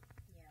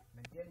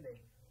 ¿Me entiendes?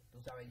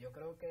 Tú sabes, yo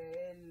creo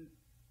que él,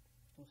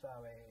 tú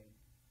sabes,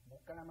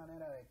 busca la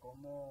manera de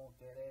cómo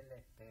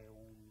querer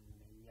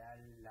humillar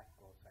las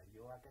cosas.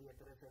 Yo a Calle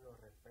 13 lo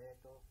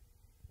respeto,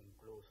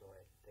 incluso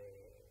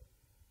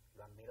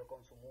lo admiro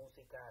con su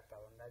música, hasta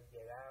donde ha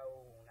llegado.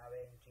 Una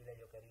vez en Chile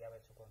yo quería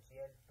ver su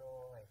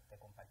concierto,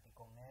 compartí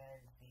con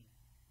él, sí,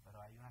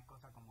 pero hay unas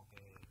cosas como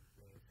que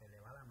se le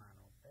va la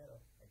mano, pero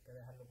hay que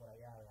dejarlo por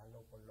allá,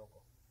 dejarlo por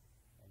loco.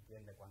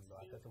 ¿Entiendes? Cuando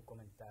hace sus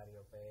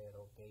comentarios,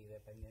 pero que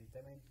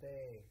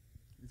independientemente,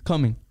 It's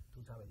coming.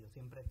 tú sabes, yo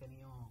siempre he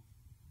tenido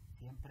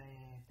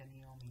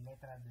mis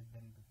letras desde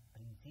el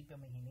principio,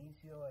 mis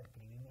inicios,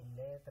 escribí mis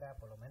letras,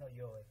 por lo menos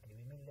yo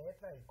escribí mis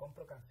letras y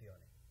compro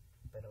canciones,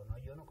 pero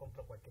yo no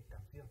compro cualquier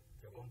canción,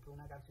 yo compro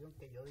una canción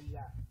que yo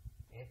diga,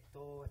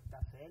 esto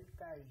está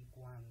cerca y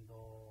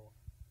cuando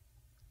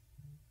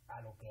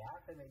a lo que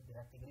hace Baby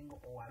Rasta y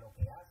Gringo o a lo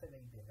que hace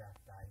Baby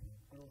Rasta,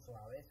 incluso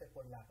a veces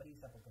por la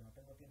prisa, porque no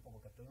tengo tiempo,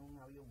 porque estoy en un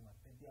avión,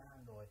 estoy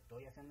viajando,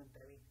 estoy haciendo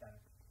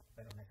entrevistas,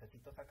 pero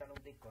necesito sacar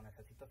un disco,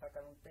 necesito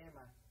sacar un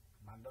tema,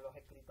 mando a los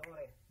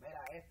escritores,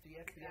 mira, esto y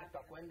esto y esto,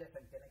 acuérdense,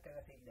 tiene que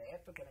decir de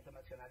esto, tiene que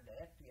mencionar de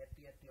esto y esto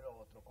y esto y lo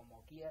otro,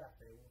 como quiera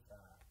se usa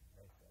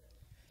eso.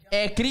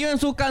 ¿Escriben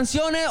sus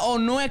canciones o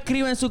no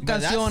escriben sus But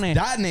that's canciones?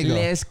 that nigga.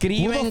 Le Who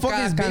escriben the fuck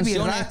is Baby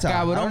canciones, Rasta? I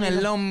cabrón. don't Es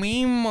even- lo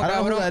mismo, I don't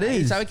know who cabrón. that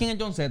is. ¿Sabes quién es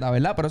John Z,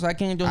 verdad? Pero ¿sabes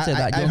quién es John Z?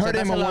 I John heard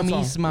Z him hace on la one song.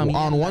 misma On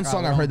mierda, one song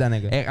I cabrón. heard that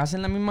nigga.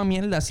 Hacen la misma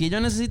mierda. Si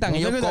ellos necesitan, Those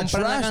ellos niggas are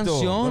compran las trash,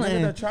 though. Those niggas are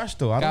canciones. trash,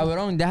 though. I don't-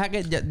 Cabrón, deja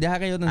que yo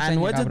te enseñe,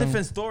 Anuel's a cabrón.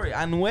 different story.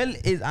 Anuel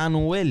is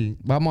Anuel.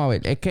 Vamos a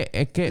ver. Es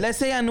que Let's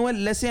say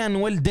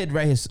Anuel did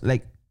write his,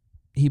 like,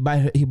 he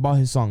bought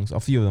his songs, a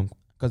few of them,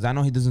 because I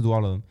know he doesn't do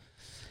all of them.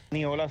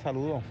 Ni hola,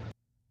 saludo.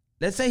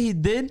 Let's say he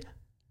did,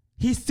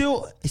 he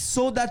still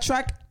sold that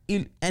track,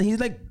 and he's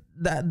like,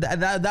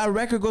 that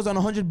record goes on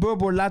 100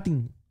 Billboard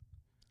Latin.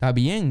 está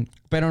bien,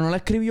 pero no la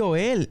escribió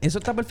él. Eso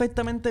está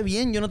perfectamente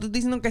bien. Yo no te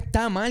estoy diciendo que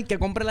está mal que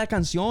compre las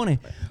canciones,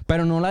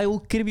 pero no la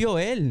escribió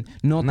él.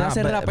 No te Nah,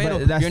 hace but rapero.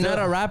 that's You're not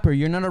still- a rapper.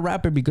 You're not a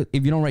rapper because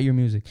if you don't write your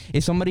music.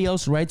 If somebody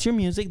else writes your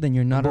music, then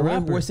you're not a But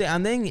rapper. we're saying,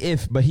 I'm saying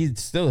if, but he's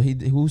still,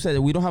 who said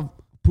that we don't have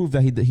proof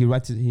that he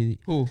writes it,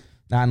 Who?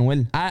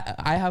 Anuel.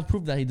 I have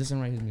proof that he doesn't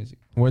write his music.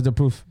 Where's the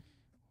proof?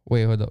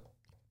 Wait, hold up.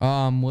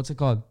 What's it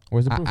called?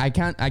 Where's the proof? I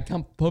can't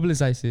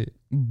publicize it,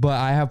 but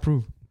I have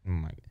proof. Oh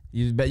my God.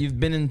 You've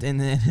been in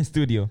the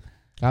studio.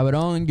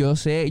 Cabrón, yo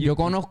sé, yo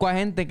conozco a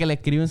gente que le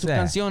escriben sus Sí.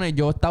 canciones.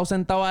 Yo he estado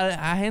sentado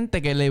a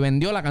gente que le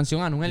vendió la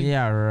canción a Anuel.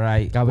 Yeah,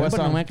 right. Cabrón, What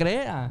pero no song? me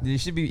creas. He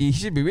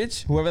should be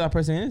rich, whoever that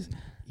person is.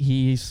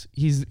 He's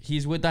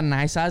with a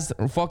nice ass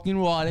fucking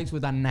Rolex,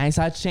 with a nice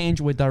ass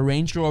change, with a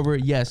Range Rover.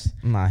 Yes.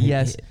 Nah,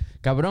 yes.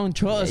 Cabrón,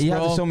 trust, You bro.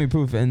 have to show me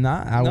proof, and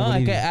not. I No, won't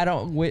believe it. I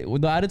don't.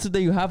 With the attitude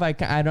that you have, I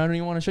don't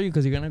even want to show you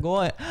because you're gonna go,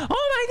 oh my god,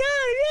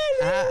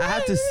 yes. I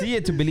have to see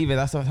it to believe it.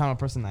 That's the kind of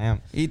person I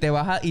am. Y te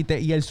vas y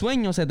el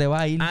sueño se te va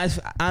a ir.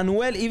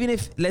 Anuel, even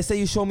if let's say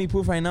you show me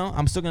proof right now,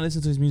 I'm still gonna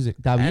listen to his music.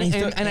 Está bien. he's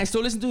still- And I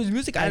still listen to his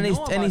music. and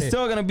he's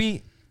still gonna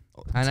be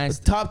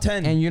top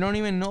 10. And you don't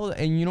even know that,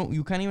 and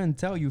you can't even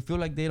tell. You feel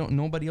like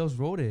nobody else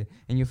wrote it,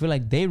 and you feel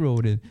like they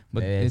wrote it,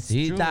 but it's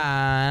true.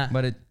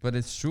 But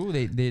it's true.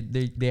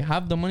 They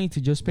have the money to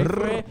just pay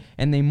for it,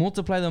 and they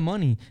multiply the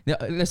money.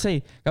 Let's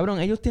say, cabrón,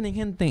 ellos tienen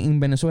gente en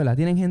Venezuela,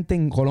 tienen gente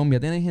en Colombia,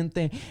 tienen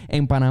gente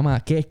en Panamá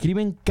que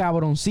escriben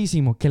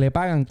cabroncísimos que le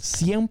pagan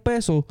 100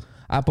 pesos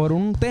por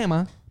un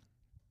tema,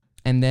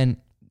 and then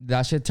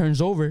that shit turns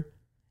over,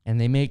 and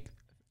they make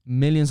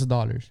millions of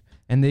dollars.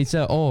 And they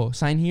say, oh,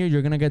 sign here,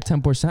 you're going to get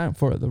 10%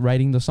 for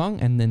writing the song.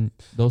 And then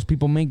those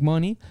people make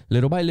money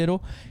little by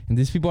little. And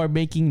these people are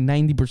making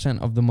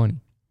 90% of the money.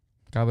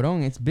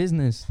 Cabrón, it's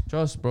business.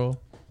 Trust, bro.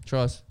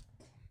 Trust.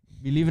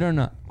 Believe it or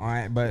not. All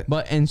right, but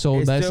And so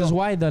it's this still- is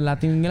why the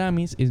Latin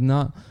Grammys is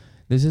not...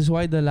 This is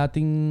why the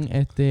Latin...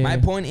 my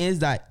point is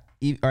that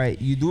all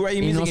right, you do write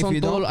your Y music no if son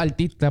you todos don't. los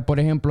artistas. Por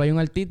ejemplo, hay un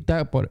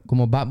artista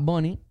como Bad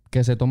Bunny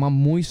que se toma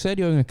muy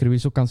serio en escribir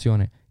sus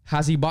canciones.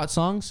 Has he bought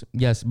songs?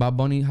 Yes, Bad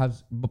Bunny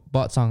has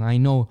bought songs. I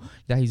know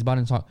that he's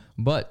bought songs.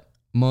 But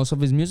most of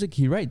his music,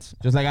 he writes.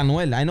 Just like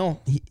Anuel, I know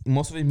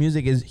most of his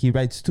music is he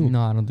writes too.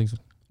 No, I don't think so.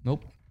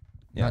 Nope.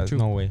 yeah, not there's true.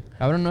 no way.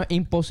 Cabrón, no es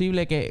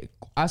imposible que...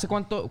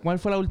 ¿Cuál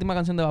fue la última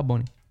canción de Bad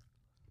Bunny?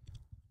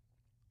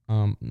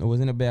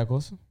 Wasn't it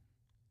Bellacoso?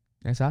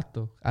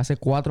 Exacto. Hace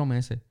 4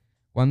 meses.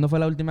 ¿Cuándo fue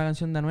la última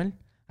canción de Anuel?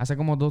 Hace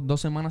como 2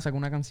 semanas sacó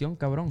una canción,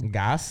 cabrón.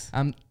 Gas?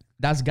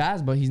 That's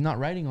gas, but he's not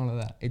writing all of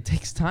that. It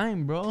takes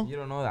time, bro. You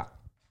don't know that.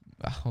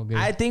 Okay.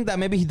 I think that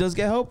maybe he does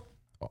get help.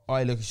 All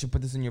right, look, you should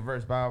put this in your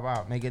verse. Blah, blah,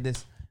 blah. Make it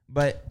this.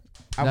 But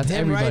of That's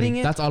him everybody. writing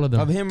it. That's all of them.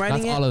 Of him writing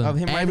That's it. all of them. Of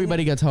him writing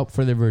Everybody it. gets help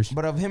for their verse.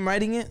 But of him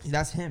writing it,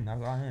 that's him.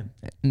 That's all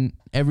him.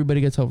 Everybody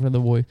gets help for the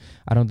voice.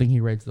 I don't think he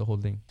writes the whole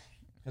thing.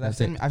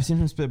 'Cause I've seen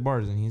him spit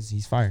bars and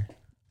he's fire.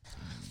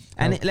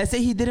 And let's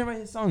say he didn't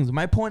write his songs.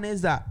 My point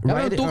is that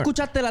Cabrón, ¿tú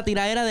escuchaste la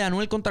tiradera de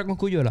Anuel contra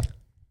Cosculluela?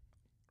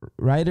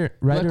 writer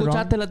 ¿Tú wrong.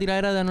 escuchaste la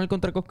tiradera de Anuel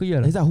contra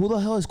Cosculluela? Is that who the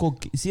hell is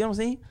See what I'm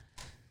saying?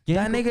 ¿Quién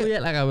that es nigga-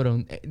 Cosculluela,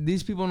 cabrón?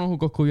 These people know who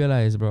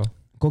Cosculluela is, bro.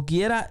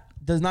 Coquiera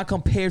does not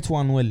compare to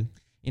Anuel.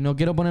 Y no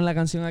quiero poner la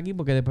canción aquí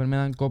porque después me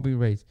dan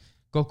copyright.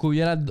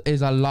 Cosculluela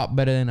is a lot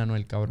better than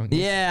Anuel, cabrón.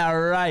 Yeah,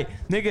 right.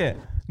 Nigga,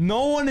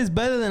 no one is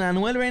better than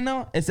Anuel right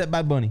now except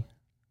Bad Bunny.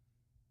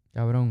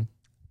 Cabrón.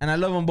 And I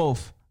love them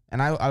both.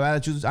 And I'd rather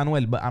choose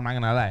Anuel, but I'm not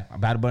gonna lie.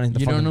 Bad Bunny is the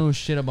You don't fucking- know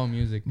shit about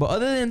music. But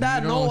other than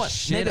that, You don't no know one.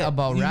 shit nigga,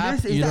 about rap.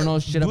 this is You don't that- know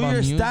shit do about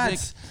your music.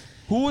 Stats.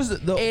 Who is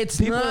the It's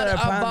people not that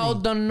are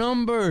about the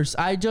numbers.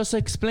 I just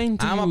explained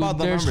to I'm you. about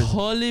the There's numbers.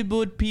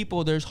 Hollywood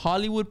people. There's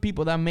Hollywood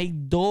people that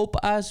make dope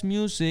ass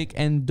music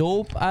and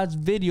dope ass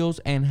videos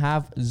and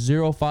have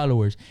 0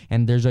 followers.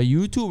 And there's a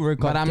YouTuber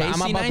called But I'm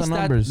Casey about the Neistat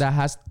numbers. that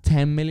has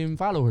 10 million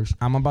followers.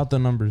 I'm about the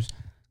numbers.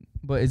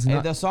 But it's If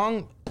not. the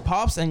song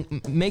pops and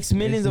makes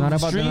millions It's not of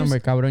about the streams, number,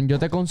 cabrón. Yo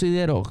te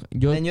considero.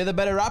 then you're the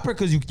better rapper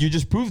because you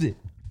just proved it.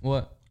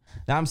 What?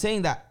 Now I'm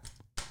saying that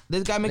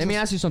this guy makes. Let me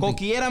ask you something.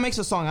 Coquiera makes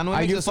a song. Anuel Are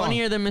makes you a song.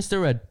 funnier than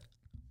Mr. Red?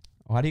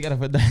 Why do you gotta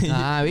put that?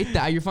 ¿Viste?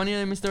 Are you funnier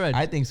than Mr. Red?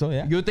 I think so.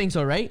 Yeah. You think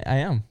so, right? I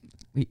am.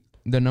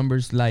 The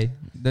numbers lie.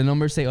 The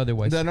numbers say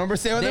otherwise. The numbers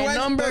say otherwise.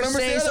 The number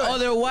says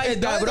otherwise, It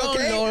does, cabrón.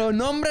 okay. Los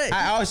nombres.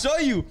 I'll show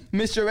you.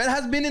 Mr. Red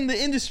has been in the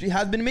industry,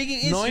 has been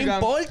making No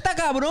Instagram. importa,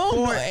 cabrón.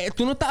 For-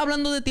 Tú no estás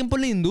hablando de tiempo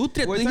en la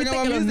industria. Tú We're dijiste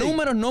talking que about los music.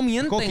 números no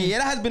mienten.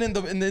 Coquiera has been in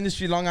the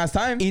industry long as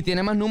time. Y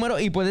tiene más números.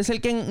 Y puede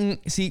ser que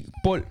si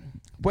por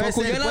Puede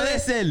ser, Cosculluela puede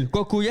ser.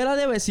 Cosculluela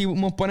debe, si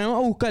nos ponemos a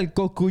buscar,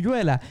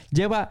 Cosculluela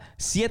lleva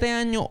 7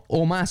 años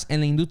o más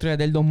en la industria.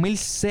 Del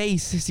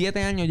 2006,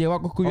 7 años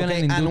lleva Cosculluela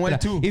Okay, en la industria. Anuel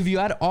too. If you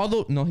add all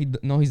the... No,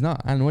 he's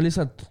not. Anuel is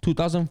a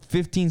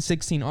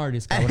 2015-16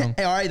 artist, cabrón.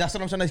 All right, that's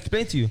what I'm trying to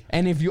explain to you.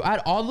 And if you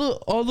add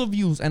all the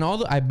views and all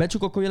the... I bet you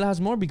Cosculluela has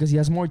more because he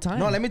has more time.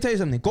 No, let me tell you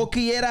something.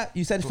 Coquiera,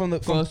 you said from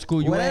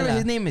Cosculluela. whatever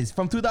his name is,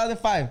 from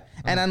 2005.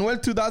 And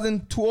Anuel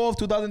 2012,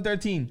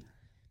 2013.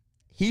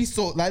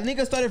 That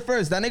nigga started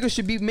first. That nigga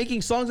should be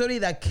making songs already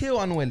that kill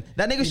Anuel.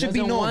 That nigga He should be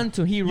doesn't known. want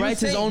to. He You writes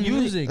his own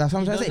music. That's what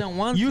I'm He trying to say. doesn't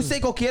want You to. say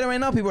Coquiera right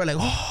now, people are like,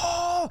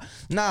 oh.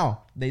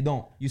 Now, they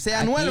don't. You say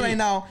Anuel Aquí- right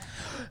now,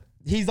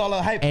 he's all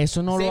a hype.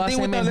 Eso no Same lo thing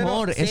hace with the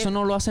mejor. little- Eso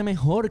no lo hace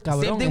mejor,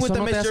 cabrón. Same thing with Eso the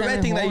no te hace Mr.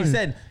 Red thing that you mejor.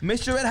 said.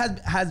 Mr.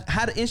 Red has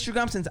had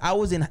Instagram since I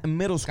was in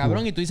middle school.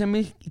 Cabrón, y tú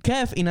dices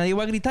Kev y nadie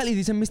va a gritar y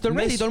dicen Mr.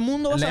 Red y todo el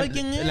mundo va a saber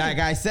quién es. Like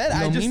I said,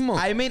 Lo mismo.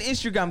 I made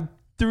Instagram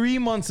 3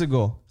 months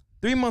ago.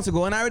 3 months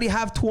ago, and I already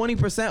have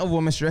 20% of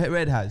what Mr.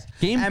 Red has.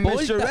 ¿Qué And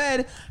importa? Mr.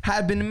 Red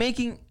had been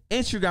making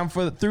Instagram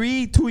for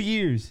 2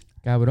 years.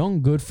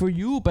 Cabrón, good for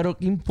you. Pero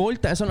 ¿qué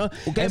importa? Eso no...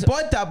 ¿Qué eso-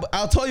 importa?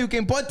 I'll tell you, ¿qué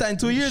importa? In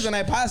 2 years when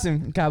I pass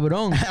him.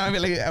 Cabrón. I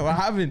mean, like, what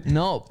happened?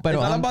 No, pero...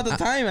 It's all I'm- about the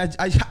time.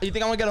 You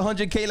think I'm gonna get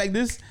 100K like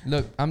this?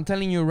 Look, I'm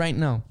telling you right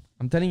now.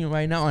 And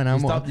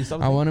You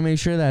stop I want to make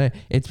sure that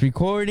it's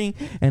recording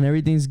and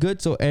everything's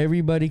good so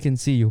everybody can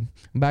see you.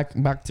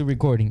 Back to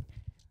recording.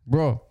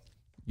 Bro,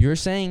 you're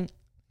saying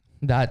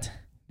that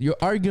your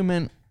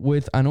argument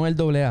with Anuel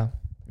AA,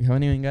 we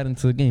haven't even got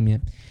into the game yet,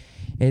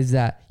 is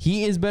that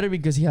he is better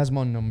because he has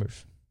more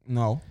numbers.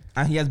 No.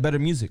 And he has better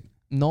music.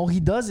 No, he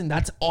doesn't.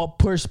 That's a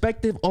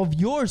perspective of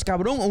yours,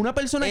 cabrón. Una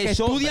persona que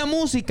Eso- estudia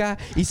música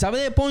y sabe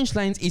de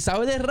punchlines y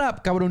sabe de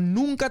rap, cabrón,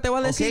 nunca te va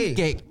a decir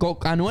Okay. que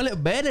Anuel es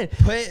better.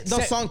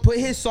 Put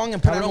his song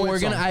and put Cabrón,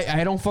 Anuel's song.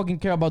 I don't fucking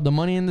care about the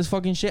money in this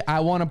fucking shit. I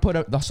want to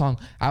put the song.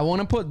 I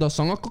want to put the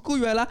song of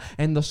Cocuyuela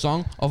and the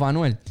song of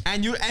Anuel.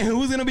 And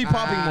who's gonna be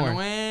popping more?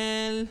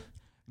 Anuel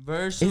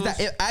versus... Is that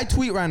if I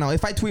tweet right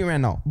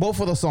now, both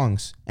of the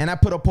songs, and I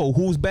put a poll,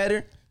 who's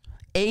better?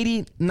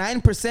 89%,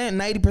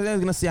 90% is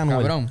gonna say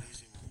Anuel. Cabrón.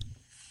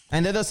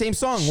 And they're the same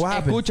song. What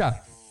happened? Escucha.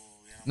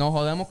 Nos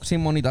jodemos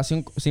sin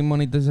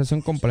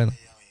monetización completa.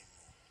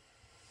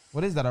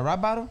 What is that? A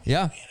rap battle?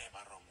 Yeah.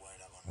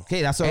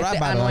 Okay, that's a rap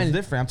battle. That's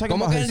different. I'm talking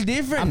 ¿Cómo about que his es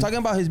different? I'm talking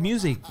about his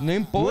music. No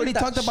We already importa.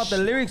 talked about the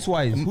lyrics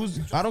wise.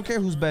 I don't care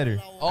who's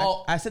better.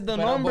 Oh, I said the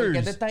pero numbers.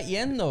 ¿por qué te estás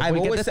yendo? I've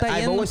 ¿Por qué always, te estás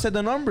I've yendo? always said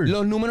the numbers.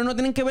 Los números no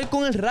tienen que ver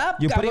con el rap,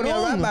 You're putting me in a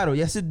cabrón. rap battle.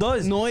 Yes, it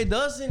does. No, it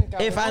doesn't,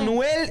 cabrón.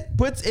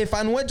 If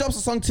Anuel drops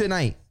a song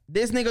tonight,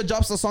 this nigga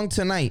drops a song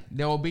tonight.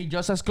 They will be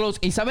just as close.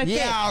 ¿Y sabes qué?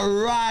 Yeah,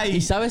 right. ¿Y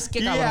sabes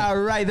qué, cabrón? Yeah,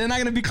 right. They're not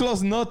gonna be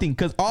close, nothing.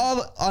 Cause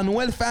all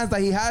Anuel fans that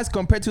he has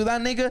compared to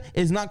that nigga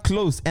is not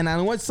close. And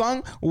Anuel's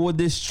song will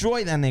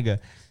destroy that nigga.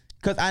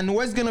 Cause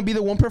Anuel's gonna be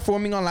the one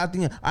performing on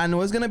Latin.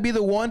 Anuel's gonna be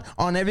the one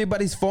on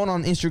everybody's phone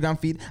on Instagram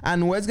feed.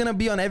 Anuel's gonna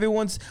be on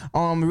everyone's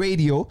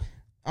radio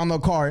on the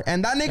car.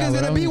 And that nigga's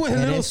gonna be with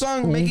his little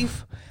song making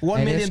 $1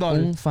 Eres un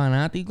million.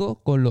 fanático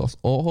con los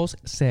ojos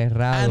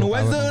cerrados.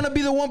 Anuel's cabrón. gonna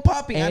be the one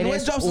popping. Eres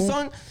Anuel drops a un-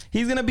 song,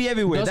 he's gonna be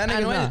everywhere. Does That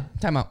nigga's Anuel,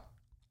 not. time out.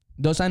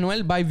 Does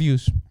Anuel buy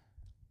views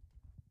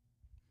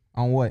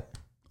On what?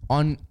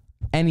 on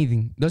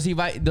anything? Does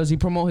he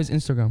promote his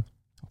Instagram?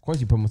 Of course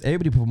he promotes.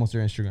 Everybody promotes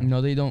their Instagram.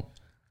 No, they don't.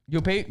 You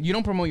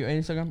don't promote your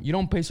Instagram. You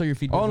don't pay so your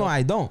feed. Oh goes no, up.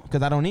 I don't,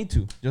 because I don't need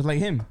to. Just like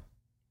him.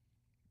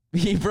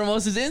 He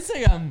promotes his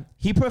Instagram.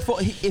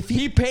 If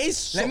He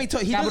pays. Let me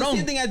tell you, he does the cabrón,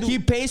 same thing I do. He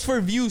pays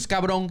for views,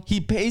 cabrón. He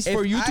pays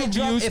for YouTube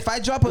views. If I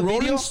drop a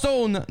Rolling video,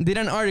 Stone did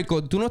an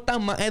article. Tú no estás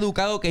más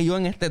educado que yo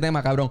en este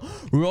tema, cabrón.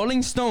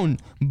 Rolling Stone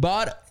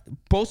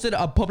posted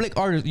a public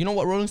article. You know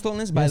what Rolling Stone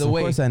is, by Yes, the of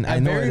way? course, I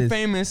know very it is.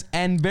 famous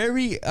and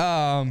very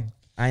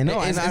I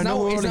know. It's, I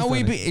know it's, not,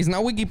 it's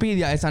not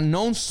Wikipedia. It's a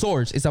known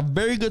source. It's a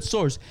very good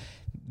source.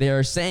 They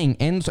are saying,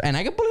 and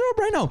I can pull it up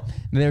right now.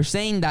 They're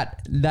saying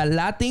that the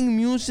Latin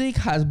music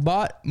has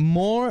bought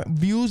more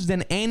views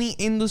than any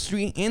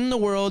industry in the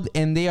world,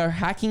 and they are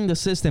hacking the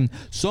system.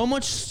 So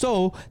much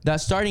so that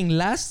starting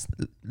last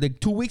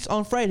 2 weeks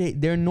on Friday,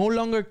 they're no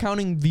longer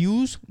counting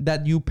views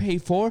that you pay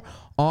for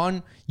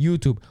on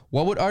YouTube.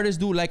 What would artists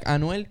do like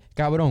Anuel?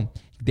 Cabrón.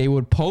 They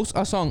would post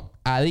a song,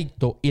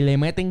 Adicto, y le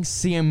meten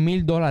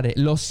 $100,000.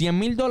 Los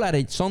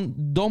 $100,000 son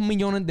 2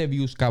 millones de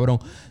views, cabrón.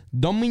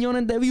 2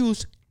 millones de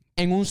views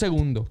en un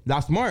segundo.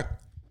 that's smart.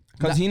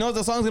 Because he knows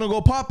the song's gonna go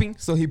popping,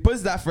 so he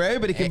puts that for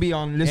everybody can be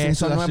on listening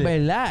Eso to no that es shit.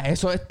 verdad.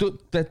 Eso es tú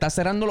te estás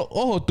cerrando los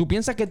ojos. Tú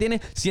piensas que tiene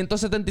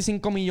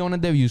 175 millones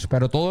de views,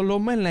 pero todos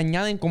los meses le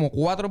añaden como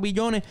 4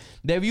 billones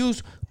de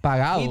views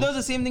pagados. He does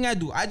the same thing I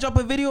do. I drop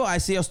a video, I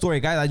say a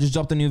story. Guys, I just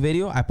dropped a new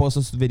video, I post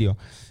this video.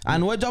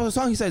 And when drops a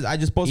song, he says, I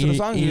just posted a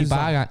song. Y here's the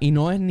song. paga. Y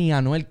no es ni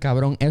Anuel,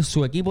 cabrón. Es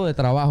su equipo de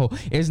trabajo.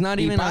 It's not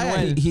He even paga.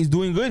 Anuel. He's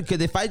doing good. Because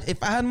if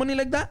I had money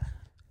like that,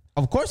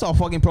 of course I'll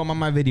fucking promote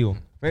my video.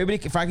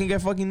 Everybody, if I can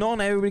get fucking known,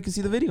 everybody can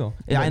see the video.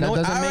 Yeah, But I know.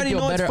 That doesn't I make already you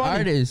know a it's better funny.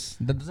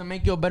 artist. That doesn't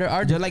make you a better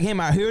artist. Just like him,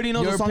 I already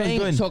know the You're song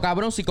paying, is good. so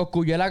cabrón, si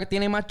Cosculluela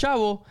tiene más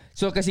chavo,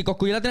 so que si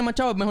Cosculluela tiene más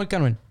chavo es mejor que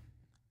Anuel.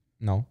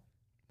 No.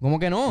 ¿Cómo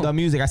que no? The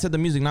music. I said the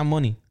music, not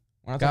money.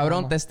 We're not talking Cabrón,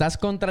 about- te estás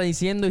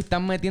contradiciendo y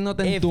estás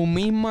metiéndote en If tu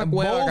misma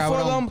cueva, both of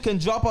cabrón. them can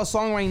drop a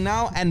song right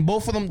now and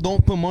both of them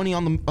don't put money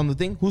on the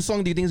thing, whose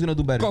song do you think is gonna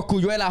do better?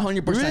 Cosculluela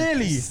 100%.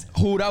 Really?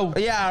 Jurado.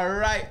 Yeah,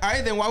 right. All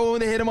right, then why wouldn't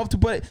they hit him up to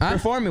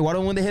perform it? Why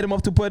don't they hit him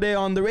up to put it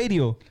on the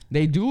radio?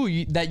 They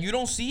do. That you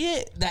don't see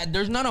it. That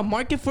there's not a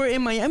market for it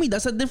in Miami.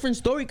 That's a different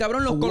story,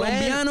 cabrón. Los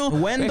colombianos.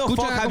 When the escuchan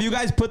fuck a have you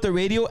guys put the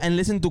radio and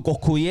listened to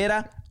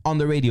Coscullera on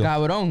the radio?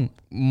 Cabrón,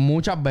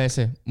 muchas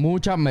veces.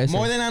 Muchas veces.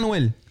 More than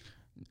Anuel.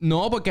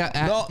 No, porque...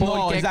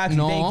 No, exactly.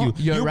 No, Thank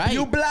you. You're right.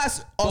 You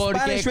blast a Porque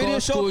Spanish radio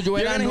show, you're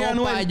Cosculluela gonna hear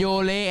no Anuel.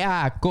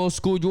 payolea.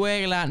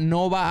 Cosculluela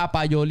no va a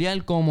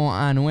payolear como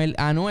Anuel.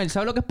 Anuel,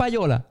 ¿sabes lo que es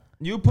payola?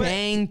 You put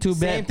Paying to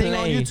same be thing on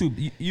played. YouTube.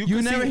 You You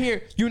can never see-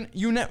 hear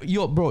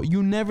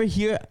you never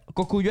hear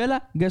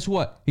Cosculluela. Guess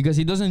what? Because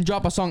he doesn't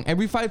drop a song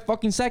every 5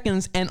 fucking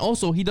seconds, and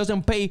also he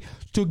doesn't pay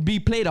to be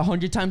played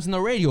 100 times on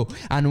the radio.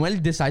 Anuel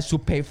decides to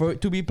pay for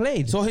it to be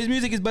played. So his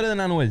music is better than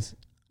Anuel's.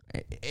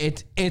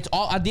 It's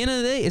all at the end of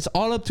the day. It's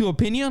all up to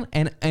opinion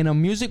and a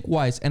music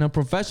wise and a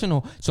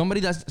professional,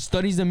 somebody that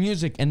studies the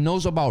music and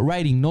knows about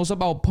writing, knows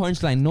about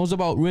punchline, knows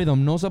about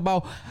rhythm, knows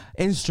about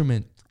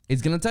instrument.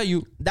 It's gonna tell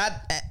you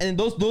that, and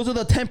those are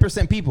the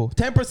 10% people.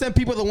 10%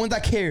 people are the ones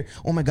that care.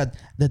 Oh my god,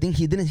 the thing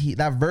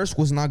that verse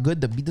was not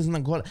good. The beat does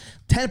not go.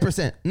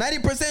 10%,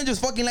 90%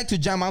 just fucking like to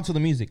jam out to the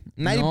music.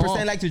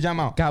 90% like to jam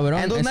out.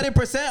 Cabrón, and those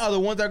 90% are the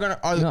ones that are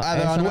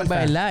eso no es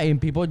verdad.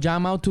 And people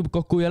jam out to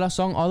Coscuyela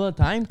song all the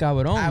time,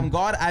 cabrón.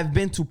 God, I've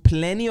been to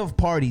plenty of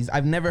parties.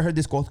 I've never heard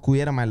this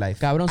Coscuyela in my life.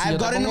 Cabrón, I've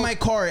got into my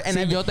car and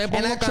I've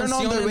turned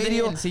on the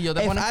radio.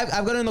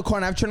 I've got in the car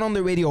and I've turned on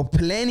the radio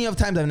plenty of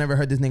times. I've never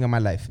heard this nigga in my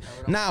life.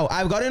 Now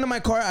I've got into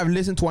my car. I've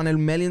listened to Anuel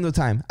millions of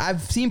times.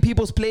 I've seen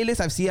people's playlists.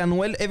 I've seen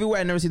Anuel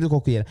everywhere. I never see the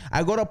Coscuyela.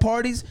 I go to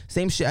parties,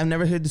 same shit. I've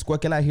never heard this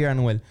Coscuyela. I hear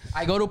Anuel.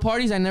 I go to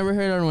parties. I never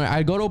heard Anuel.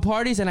 I go to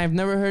parties and I've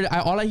never heard.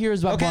 All I hear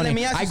is Bad Bunny. Let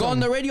me ask you I go on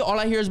the radio. All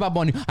I hear is Bad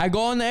Bunny. I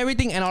go on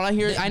everything and all I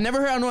hear. I never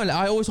heard Anuel.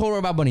 I always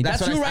heard Bad Bunny.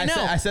 That's you right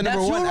now. I said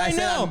number one. I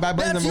said Bad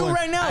Bunny's number one. That's you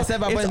right now. I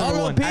said Bad Bunny's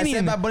number one. I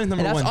said Bad Bunny's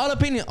number one. That's all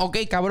opinion.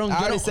 Okay, cabrón.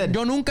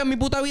 Yo nunca en mi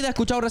puta vida he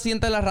escuchado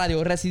Residente en la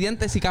radio.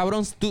 Residente, si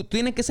cabrón, tú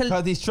tienes que ser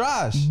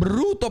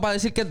bruto para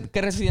decir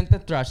que Residente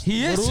es trash.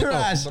 He is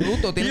trash.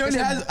 Bruto. He only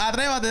has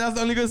Atrévate. That's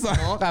the only good song.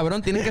 No,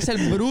 cabrón, tienes que ser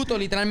bruto,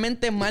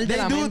 literalmente mal de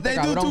la mente, they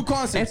do two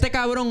concerts. Este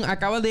cabrón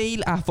acaba de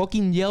ir a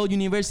fucking Yale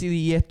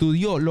University y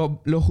estudió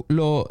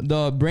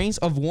the brains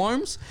of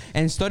worms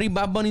and studied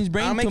Bad Bunny's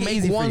brain to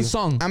make one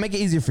song. I'll make it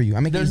easier for you.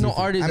 There's no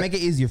artist. I'll make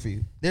it easier for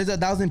you. There's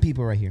 1,000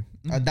 people right here.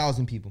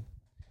 1,000 people.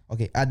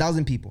 Okay,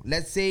 1,000 people.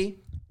 Let's say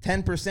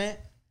 10%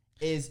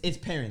 is its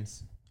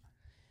parents.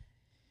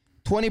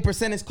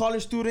 20% is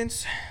college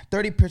students,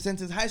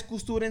 30% is high school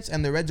students,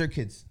 and the rest are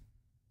kids.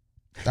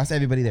 That's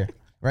everybody there,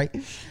 right?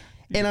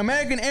 In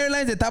American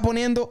Airlines, está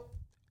poniendo,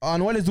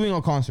 Anuel is doing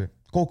a concert.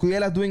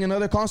 Coscuyela is doing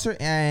another concert,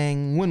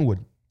 and Winwood.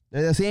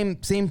 They're the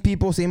same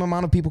people, same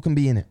amount of people can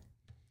be in it.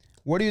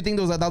 Where do you think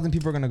those 1,000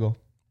 people are going to go?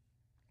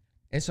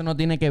 Eso no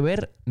tiene que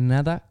ver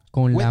nada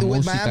con la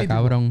música,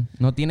 cabrón.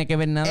 No tiene que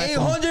ver nada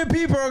 800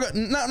 people are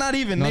not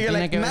even. No nigga,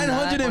 like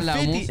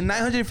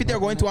 950 are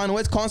going to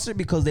Anuel's concert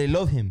because they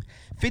love him.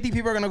 50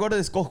 people are going to go to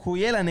this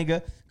Coscuyela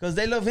nigga because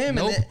they love him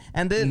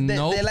and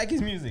they like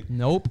his music.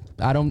 Nope.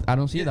 I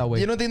don't see it that way.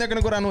 You don't think they're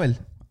going to go to Anuel?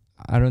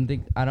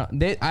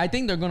 I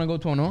think they're gonna go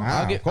to Anuel.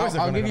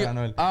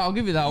 I'll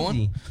give you that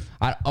one.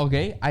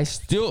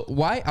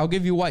 Why? I'll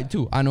give you why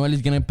too. Anuel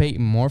is gonna pay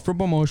more for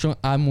promotion.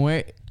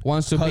 Anuel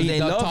wants to be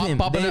the top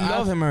popular. They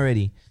love him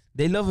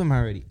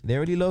already. They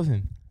already love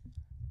him.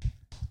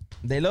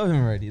 They love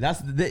him already.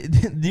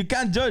 You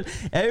can't judge.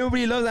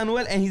 Everybody loves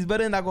Anuel and he's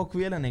better than that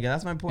Coscuyela nigga.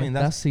 That's my point.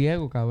 That's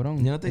ciego, cabrón.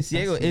 You know what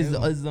ciego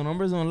is? The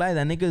numbers don't lie.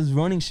 That nigga is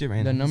running shit right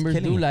now. The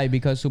numbers do lie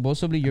because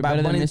supposedly you're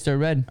better than Mr.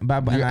 Red.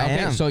 I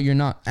am. So you're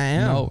not. I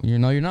am.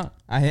 No, you're not.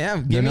 I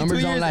am. Give me 2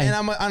 years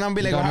and I'm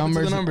be like, what happened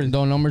to the numbers?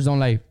 The numbers don't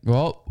lie.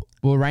 Well,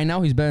 right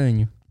now he's better than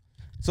you.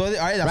 So all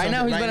right, right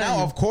now he's better than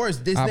you. Of course,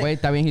 this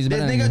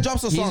nigga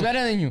drops a song. He's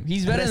better than you.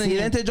 He's better than you.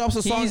 Residente drops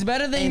a song. He's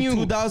better than you.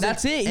 2000,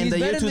 that's it. In the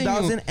year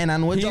 2000, and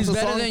Anuel drops a song.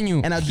 He's better than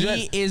you. And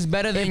he is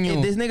better than you.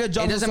 If this nigga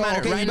drops it doesn't a song,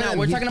 matter. Right now,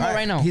 we're talking about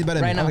right now. He's better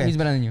than you. He's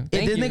better than you.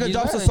 If this nigga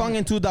drops a song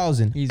in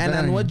 2000 and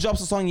Anuel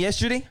drops a song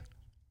yesterday,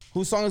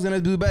 whose song is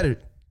gonna do better?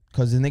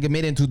 Because this nigga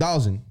made it in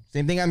 2000.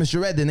 Same thing I Mr.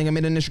 Red. The nigga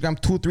made an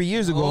Instagram 2-3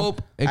 years ago.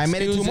 I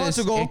made it 2 months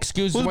ago.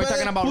 Excuses. We're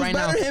talking about right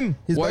now. Him?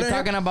 We're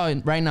talking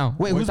about right now.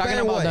 Wait, who's talking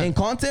about in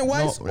content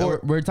wise?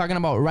 Or we're talking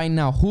about right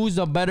now. Who's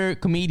a better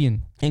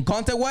comedian? In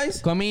content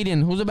wise?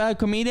 Comedian. Who's a better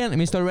comedian?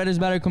 Mr. Red is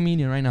better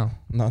comedian right now.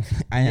 No,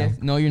 I am. Yes.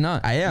 No, you're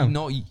not. I am.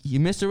 No,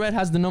 Mr. Red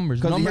has the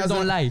numbers. Numbers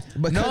don't lie.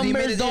 But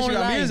numbers don't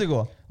lie. Years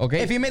ago. Okay.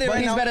 If he made it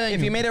right now,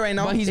 if he made it right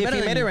now, if he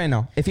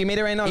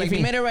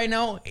made it right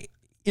now,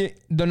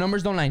 the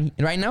numbers don't lie.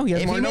 Right now, he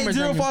has more numbers.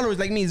 If he made 0 followers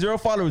like me, 0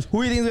 followers,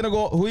 who do you think's gonna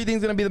go? Who do you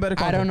think's gonna be the better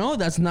content? I don't know.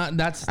 That's not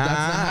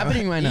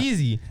happening right now.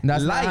 Easy.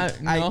 That's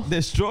I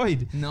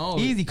destroyed. No.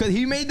 Easy, because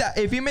he made that.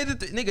 If he made it,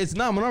 nigga, it's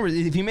not more numbers.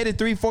 If he made it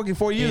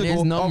 4 years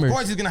ago, of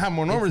course he's gonna have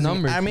more numbers.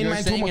 Numbers. I mean,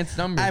 my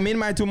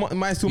 2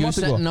 months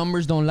ago.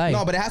 Numbers don't lie.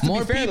 No, but it has to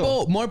be fair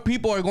though. More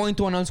people are going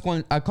to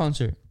a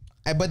concert.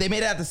 But they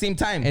made it at the same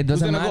time. It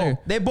doesn't matter.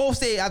 They both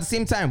say at the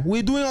same time.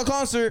 We're doing a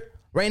concert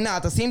right now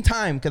at the same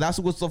time, because that's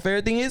what the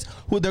fair thing is.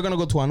 Who they're gonna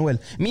go to Anuel?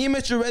 Me and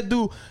Mr. Red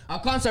do a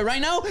concert right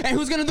now, and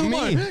who's gonna do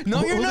more?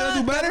 No, you're not.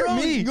 Gonna do better?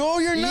 Me. No,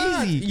 you're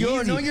not. Easy.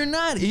 No, you're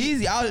not.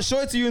 Easy. I'll show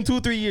it to you in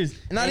 2-3 years.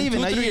 Not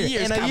even a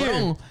year. In a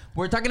year.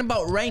 We're talking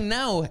about right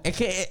now. Es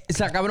que, o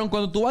sea, cabrón,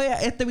 cuando tú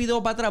vayas este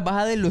video para atrás,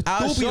 vas a ver lo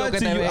estúpido que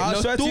te ves.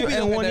 I'll show it to you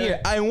in 1 year.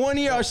 In 1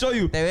 year, I'll show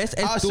you. Te ves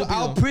estúpido.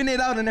 I'll print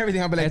it out and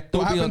everything. I'll be like,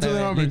 what happened to the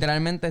numbers?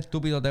 Literalmente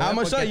estúpido te ves. I'm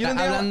gonna show you.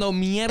 Estás hablando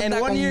mierda in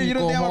 1 year, you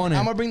don't think I'm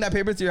gonna bring that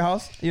paper to your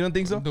house? You don't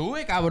think so? Do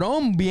it,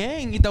 cabrón.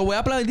 Bien. Y te voy a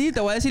aplaudir. Te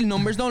voy a decir,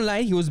 numbers don't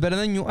lie. He was better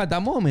than you at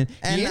that moment.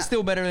 He is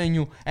still better than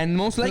you. And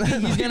most likely,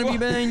 he's gonna be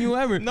better than you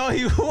ever. No,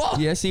 he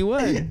won't. Yes, he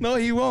will. No,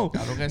 he won't.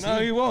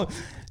 No, he won't.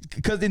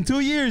 Because in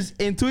 2 years,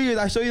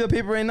 I show you the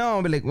paper right now.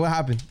 I'll be like, what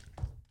happened?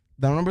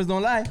 The numbers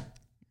don't lie.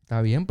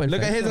 Está bien, perfecto.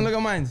 Look at his and look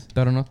at mine.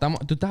 Pero no estamos...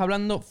 Tú estás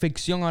hablando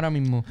ficción ahora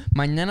mismo.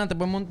 Mañana te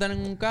puedes montar en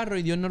un carro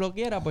y Dios no lo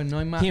quiera, pues no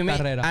hay más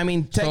carrera. I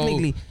mean,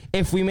 technically,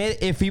 if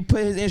he put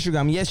his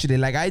Instagram yesterday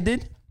like I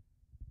did,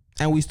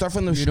 and we start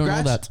from the You scratch. don't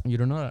know that. You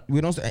don't know that. We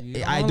don't.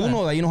 I do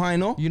know that. You know how I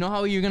know? You know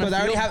how you're gonna Because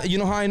I already feel? have. You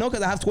know how I know?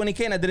 Because I have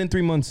 20K and I did it in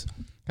 3 months.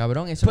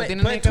 Cabrón, eso no Put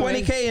tiene nada que ver.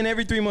 20K in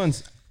every 3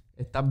 months.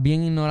 Estás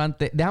bien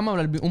ignorante. Déjame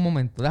hablar un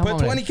momento. Déjame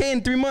Put hablar. 20K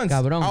in 3 months.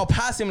 Cabrón. I'll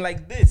pass him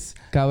like this.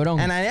 Cabrón.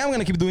 And I am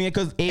gonna keep doing it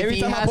because If every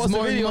he time I has post a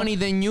more video. money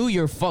than you,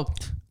 you're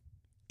fucked.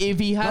 If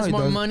he has he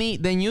more doesn't. money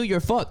than you, you're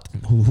fucked.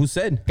 Who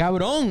said?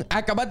 Cabrón,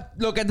 acaba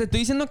lo que te estoy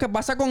diciendo que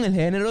pasa con el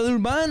género de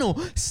urbano.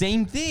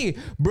 Same thing.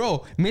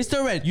 Bro,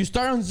 Mr. Red, you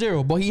start on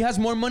 0, but he has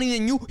more money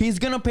than you. He's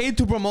gonna pay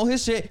to promote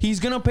his shit.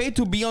 He's gonna pay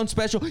to be on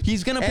special.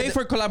 He's gonna pay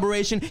for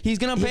collaboration. He's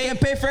gonna He pay. can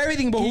pay for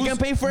everything, but He can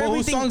pay for but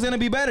everything. whose song's gonna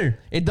be better?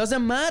 It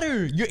doesn't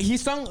matter.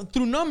 His song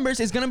through numbers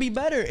is gonna be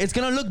better. It's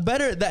gonna look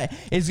better.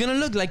 It's gonna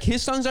look like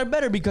his songs are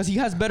better because he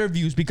has better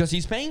views because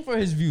he's paying for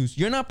his views.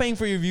 You're not paying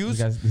for your views.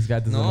 This guy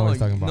doesn't know what he's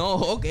talking about.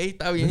 No, okay,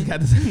 está bien. This guy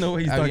doesn't know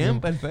what he's Está talking bien,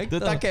 about. perfecto. Tú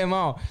estás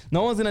quemado.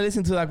 No one's gonna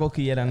listen to that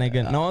coquillera,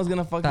 nigga. No one's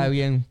gonna fucking Está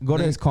bien. go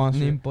to his concert.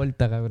 No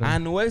importa, cabrón.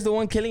 And where's the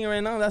one killing it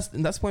right now?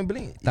 That's point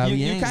blank. Está You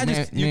bien. can't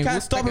Me can't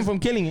gusta stop him que- from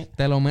killing it.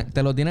 Te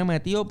lo tiene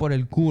metido por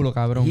el culo,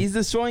 cabrón. He's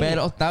destroying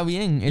Pero it. está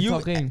bien. It's You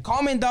okay.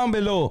 comment down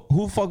below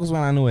who fucks with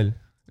Anuel.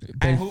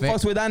 And who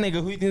fucks with that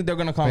nigga? Who you think they're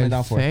gonna comment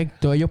down for?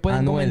 Perfecto. Ellos pueden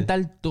Anuel.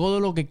 comentar todo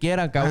lo que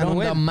quieran, cabrón.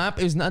 Anuel. The map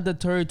is not the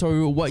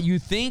territory. What you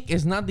think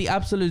is not the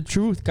absolute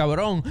truth,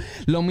 cabrón.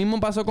 Lo mismo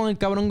pasó con el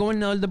cabrón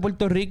gobernador de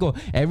Puerto Rico.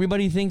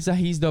 Everybody thinks that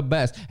he's the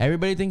best.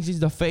 Everybody thinks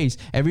he's the face.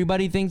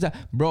 Everybody thinks that,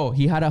 bro,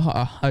 he had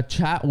a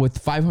chat with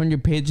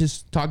 500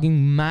 pages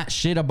talking mad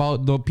shit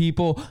about the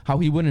people, how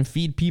he wouldn't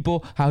feed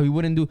people, how he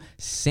wouldn't do.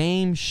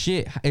 Same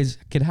shit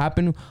could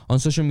happen on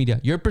social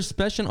media. Your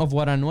perception of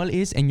what Anuel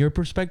is and your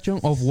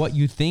perspective of what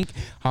you think,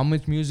 how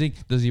much music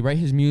does he write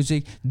his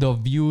music, the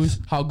views,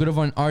 how good of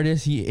an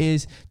artist he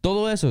is,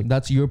 todo eso,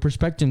 that's your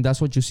perspective,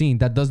 that's what you're seeing.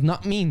 That does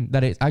not mean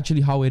that it's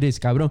actually how it is,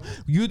 cabrón.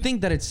 You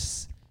think that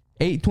it's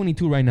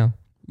 8:22 right now.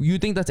 You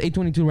think that's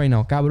 8:22 right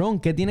now. Cabrón,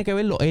 ¿qué tiene que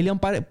ver? Los aliens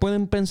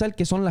pueden pensar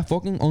que son las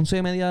fucking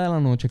 11:30 de la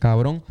noche,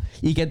 cabrón.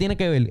 ¿Y qué tiene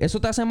que ver? Eso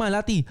te hace mal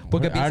a ti,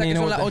 porque I piensas already que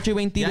know son las what the-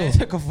 8:22. Ya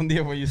se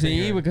confundió what you Sí,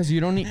 saying. because you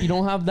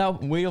don't have that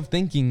way of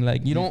thinking.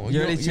 Like, you don't... You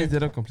already changed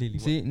it up completely.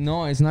 See,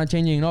 no, it's not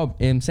changing up.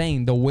 I'm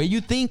saying the way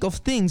you think of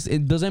things,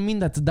 it doesn't mean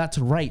that's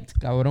right,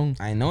 cabrón.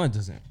 I know it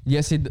doesn't.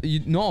 Yes,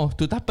 no,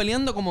 tú estás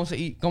peleando como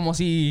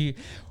si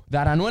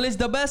that Anuel is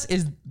the best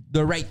is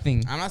the right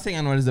thing. I'm not saying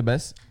Anuel is the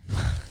best.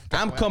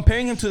 I'm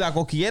comparing him to that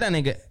coquillera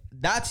nigga.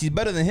 He's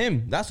better than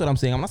him. That's what I'm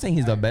saying. I'm not saying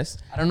he's the best.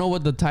 I don't know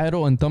what the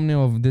title and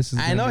thumbnail of this is.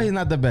 I know he's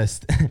not the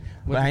best,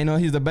 but I know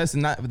he's the best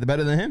and not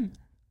better than him.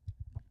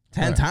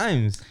 10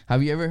 times.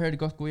 Have you ever heard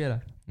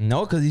Coscuyera?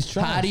 No, because he's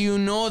trash. How do you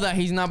know that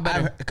he's not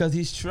better? Because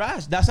he's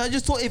trash. That's what I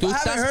just told. If Tú I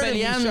haven't estás heard him,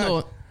 he's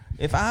peleando. trash.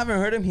 If I haven't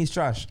heard him, he's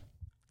trash.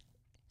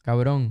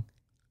 Cabrón.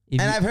 If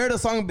And you- I've heard a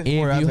song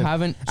before. if you of him.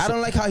 haven't- I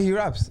don't like how he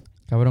raps.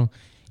 Cabrón.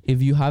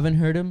 If you haven't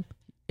heard him,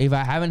 if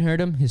I haven't heard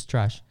him, he's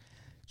trash.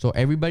 So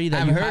everybody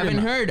that I've you heard haven't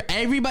him.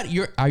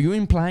 heard, are you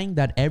implying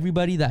that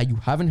everybody that you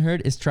haven't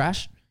heard is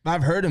trash?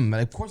 I've heard him.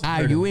 Of course, I've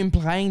Are heard you him.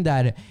 implying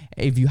that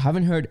if you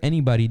haven't heard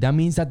anybody, that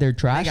means that they're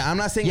trash? Nigga, I'm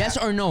not saying yes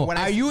or no. when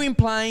I- Are you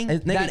implying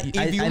Nigga, that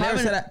if you I never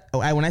haven't?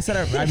 said when I said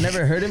I've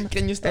never heard him.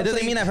 Can you stop? It doesn't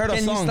saying, mean I've heard a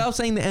can song. you stop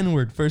saying the N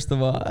word first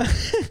of all?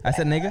 I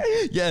said nigga.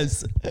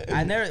 Yes.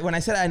 I never. When I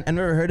said I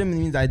never heard him, it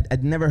means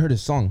I'd never heard a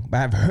song.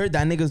 But I've heard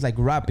that nigga's like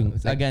rapping.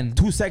 Like Again.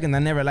 2 seconds. I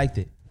never liked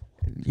it.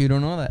 You don't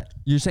know that.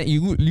 You're saying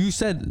you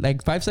said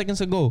like 5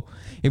 seconds ago,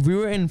 if we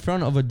were in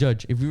front of a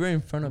judge, if we were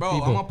in front of Bro,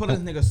 people, I'm gonna put this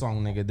nigga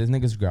song, nigga. This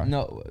nigga's ground.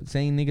 no,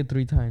 saying nigga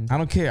 3 times. I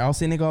don't care. I'll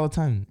say nigga all the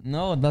time.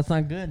 No, that's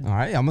not good. All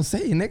right, I'm gonna say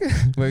it,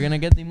 nigga. We're gonna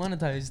get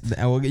demonetized.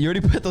 And you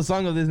already put the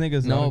song of this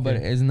nigga. So I No, don't but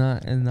care. it's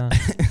not. It's not.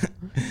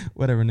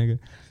 Whatever, nigga.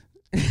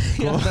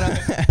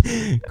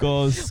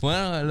 Goes.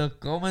 Bueno, los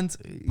comments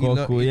y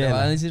Cocuyela. te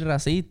van a decir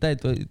racista y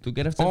tú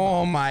quieres ser...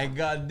 Oh my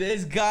god,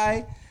 this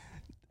guy.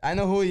 I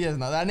know who he is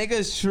now. That nigga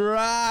is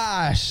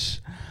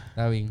trash.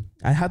 Está bien.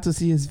 I had to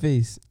see his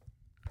face.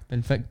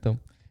 Perfecto.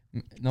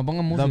 No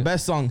pongan The música.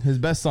 best song, his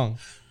best song.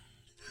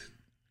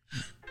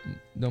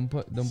 Don't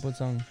put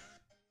song.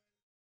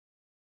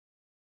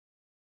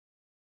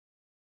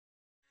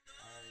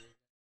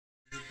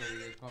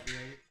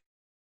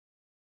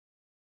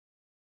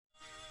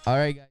 All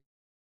right, guys.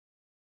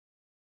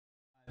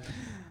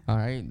 All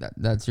right,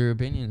 that's your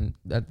opinion.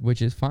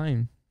 Which is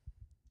fine.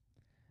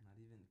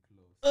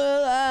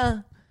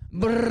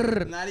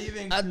 Brr. Not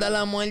even. Hasta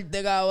la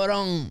muerte,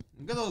 cabrón.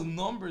 Look at those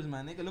numbers,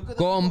 man, nigga. Look at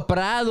the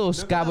Comprados,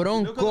 Look at the-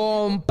 cabrón. look at the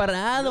people- Look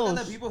Comprados.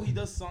 at the people he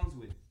does songs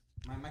with.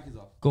 My mic is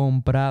off.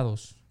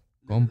 Comprados.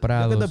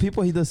 Comprados. Look at the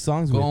people he does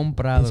songs with.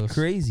 Comprados. It's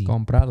crazy.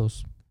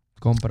 Comprados.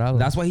 Comprados.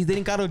 That's why he's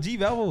dating Karol G,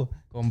 Velvo.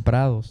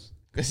 Comprados.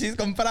 Cause she's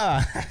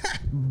comprada.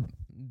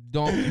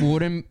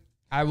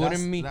 I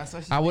wouldn't that's why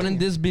she's I wouldn't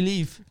dating.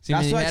 disbelieve si me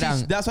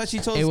dijeran That's why she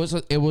told.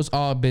 it was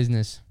all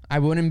business. I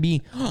wouldn't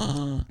be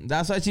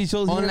That's why she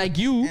chose unlike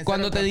you.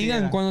 Cuando te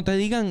digan,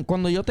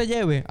 cuando yo te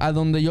lleve a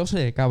donde yo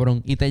sé,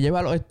 cabrón, y te lleve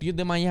a los estudios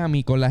de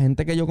Miami con la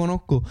gente que yo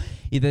conozco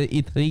y te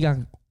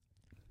digan,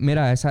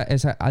 mira, esa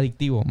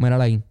adictivo,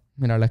 mírala ahí.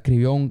 Mira, la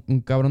escribió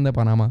un cabrón de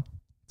Panamá.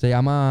 Se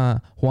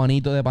llama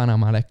Juanito de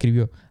Panamá, la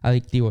escribió.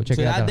 Adictivo, So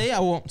chequéatela. that day, I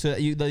won't. So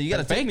you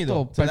gotta take me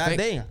though. So that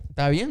day.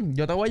 Está bien,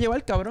 yo te voy a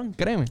llevar, cabrón,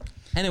 créeme.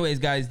 Anyways,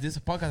 guys, this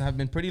podcast has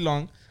been pretty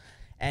long.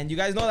 And you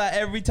guys know that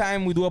every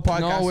time we do a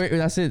podcast. No,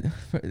 that's it.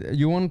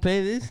 You want to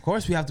play this? Of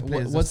course we have to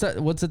play this.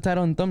 What's the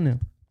title and thumbnail?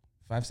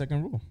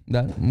 5-second rule.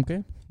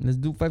 Okay. Let's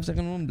do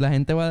 5-second rule. La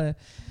gente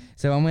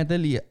se va a meter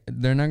y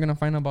they're not gonna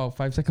find about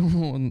 5-second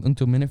rule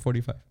until minute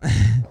 45.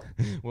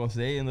 Well,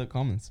 say it in the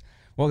comments.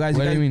 Well, guys,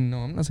 What do you mean?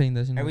 No, I'm not saying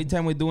that. Every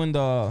time we're doing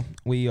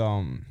we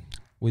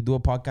do a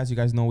podcast, you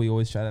guys know we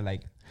always try to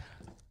like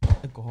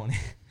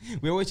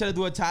we always try to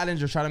do a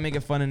challenge or try to make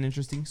it fun and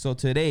interesting. So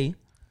today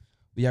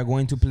we are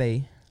going to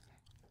play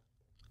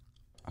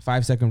a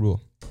 5-second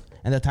rule.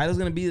 And the title's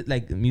gonna be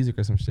like music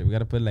or some shit. We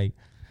gotta put like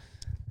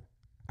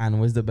and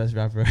what's the best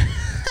rapper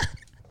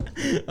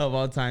of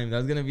all time.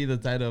 That's gonna be the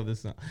title of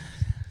this song.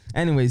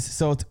 Anyways,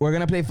 so we're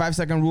gonna play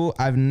 5-second rule.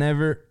 I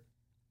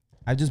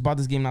just bought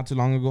this game not too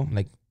long ago,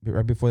 like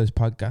right before this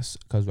podcast,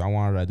 because I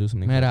wanted to do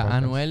something. Mira,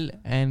 Anuel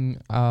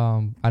and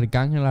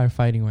Arcángel are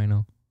fighting right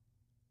now.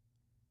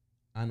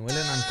 Anuel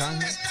and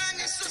Arcángel.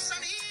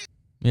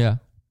 Yeah.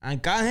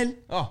 Arcángel.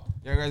 Oh,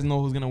 you guys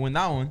know who's gonna win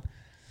that one.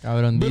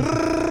 Cabrón,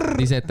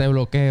 dice, te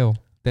bloqueo,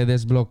 te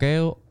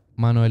desbloqueo,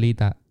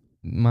 Manuelito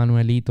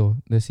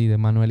decide.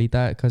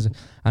 Manuelita, because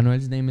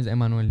Anuel's name is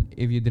Emmanuel,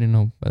 if you didn't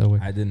know, by the way.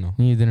 I didn't know.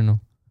 You didn't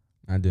know.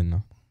 I didn't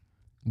know.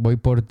 Voy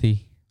por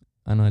ti,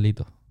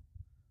 Anuelito.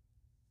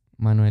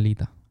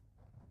 Manuelita.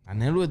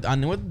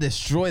 Anuel would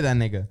destroy that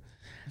nigga.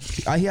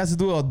 All he has to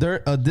do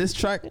a diss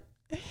track.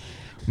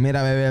 Mira,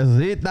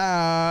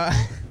 bebecita.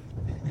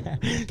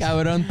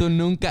 Cabrón, tú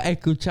nunca has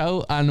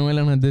escuchado a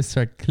Anuel on a diss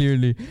track,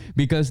 clearly.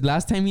 Because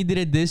last time he did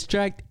a diss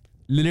track,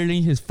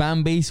 literally his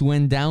fan base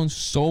went down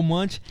so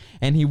much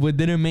and he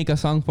didn't make a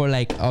song for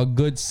like a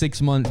good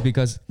 6 months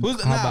because... Who's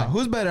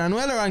better,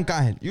 Anuel or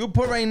Arcángel? You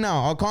put right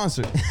now, a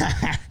concert.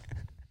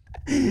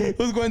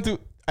 Who's going to...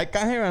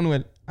 Arcángel or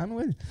Anuel?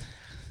 Anuel.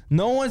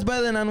 No one's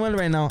better than Anuel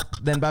right now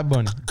than Bad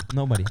Bunny.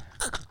 Nobody.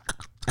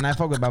 And I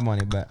fuck with Bad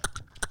Bunny, but...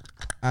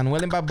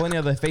 Anuel and Bad Bunny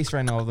are the face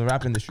right now of the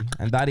rap industry.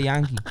 And Daddy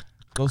Yankee.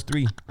 Those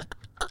three.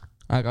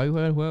 Acabo de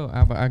jugar el juego.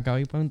 Acabo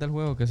de preguntar el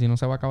juego que si no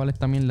se va a acabar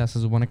esta mierda, se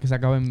supone que se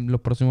acaba en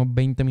los próximos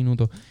 20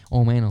 minutos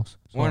o menos.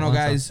 So, bueno,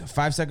 guys,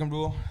 5-second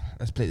rule.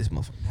 Let's play this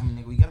motherfucker. Damn,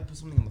 nigga, we gotta put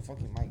something on the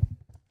fucking mic.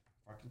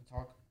 Fucking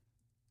talk.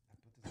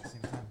 I put this at the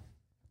same time.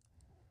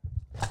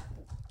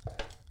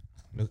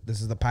 Look,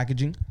 this is the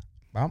packaging.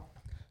 Wow.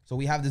 So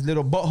we have this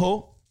little butt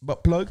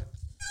plug.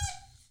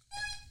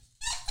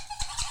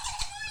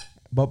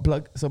 Butt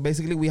plug. So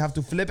basically, we have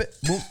to flip it.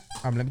 Boom.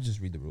 Let me just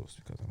read the rules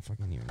because I don't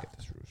fucking even get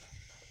this rules.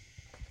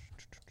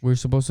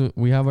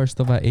 We have our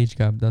stuff at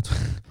HCAP. That's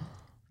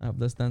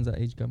that stands at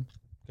HCAP.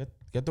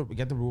 Get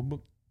the rule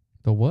book.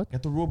 The what?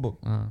 Get the rule book.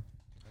 Ah.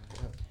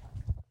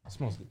 It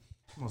smells good.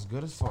 It smells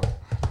good as fuck.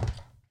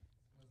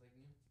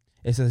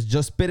 It says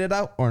just spit it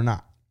out or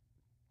not.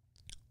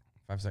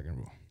 5-second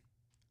rule.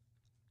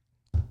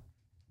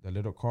 The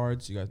little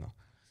cards, you guys know.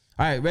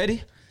 All right,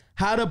 ready?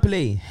 How to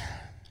play.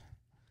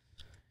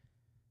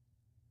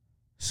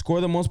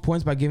 Score the most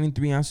points by giving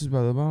 3 answers.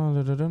 Blah, blah,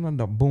 blah, blah, blah,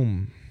 blah,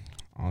 boom.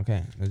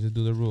 Okay, let's just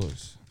do the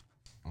rules.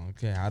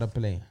 Okay, how to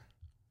play.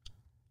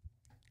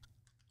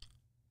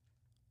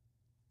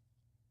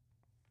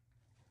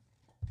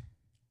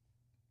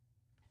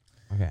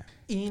 Okay.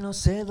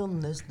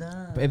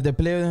 If the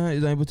player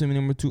is unable to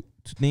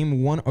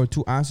name 1 or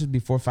 2 answers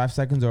before 5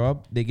 seconds are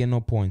up, they get no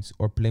points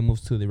or play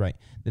moves to the right.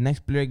 The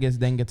next player gets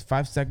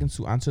 5 seconds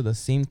to answer the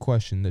same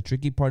question. The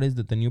tricky part is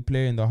that the new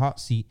player in the hot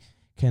seat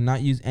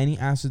cannot use any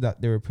answers that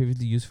they were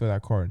previously used for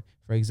that card.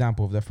 For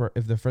example,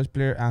 if the first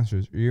player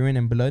answers urine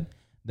and blood,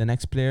 the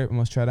next player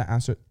must try to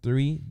answer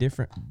 3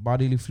 different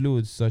bodily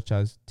fluids such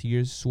as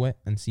tears, sweat,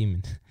 and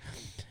semen.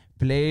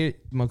 Player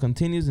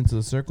continues into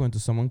the circle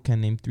until someone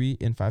can name 3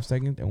 in 5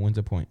 seconds and wins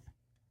a point.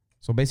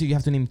 So basically, you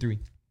have to name 3.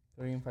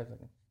 3 in 5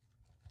 seconds.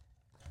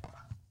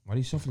 Why are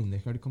you shuffling?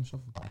 They already come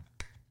shuffle.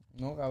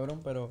 No,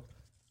 cabrón, pero...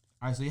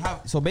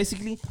 Alright, so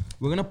basically,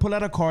 we're gonna pull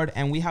out a card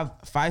and we have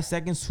 5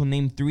 seconds to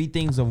name 3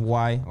 things of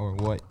why or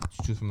what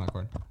to choose from that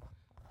card.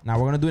 Now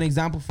we're gonna do an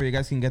example for you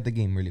guys can get the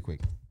game really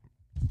quick.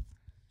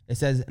 It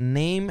says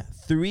name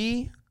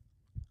 3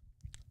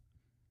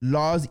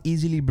 laws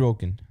easily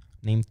broken.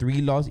 Name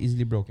 3 laws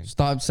easily broken.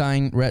 Stop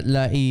sign, red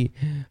light,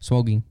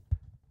 smoking.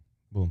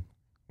 Boom.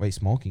 Wait,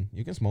 smoking?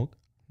 You can smoke.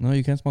 No,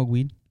 you can't smoke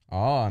weed.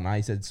 Oh, now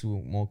he said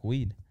smoke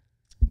weed.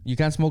 You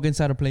can't smoke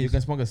inside a place. You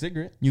can smoke a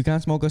cigarette. You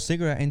can't smoke a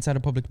cigarette inside a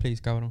public place,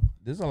 cabrón.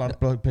 There's a lot of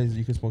public places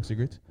you can smoke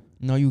cigarettes.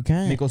 No, you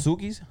can't.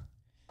 Mikosukis?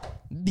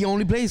 The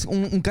only place,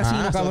 un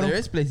casino, So cabrón. there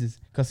is places.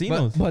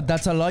 Casinos. But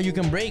that's a law you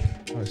can break.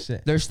 Oh,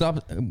 shit. There's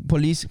stop.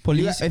 Police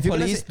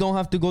don't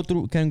have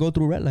to can go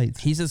through red lights.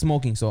 He said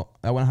smoking, so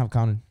that wouldn't have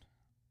counted.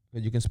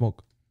 But you can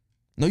smoke.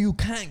 No, you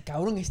can't,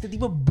 cabrón. Este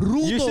tipo es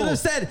bruto. You should have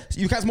said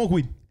you can't smoke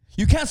weed.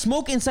 You can't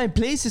smoke inside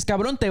places,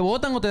 cabrón. Te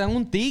botan o te dan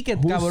un ticket,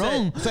 Who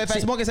cabrón. said- so if I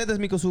smoke inside this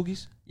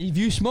Mikosukis? If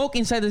you smoke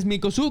inside this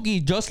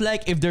Mikosuki, just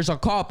like if there's a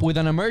cop with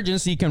an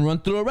emergency can run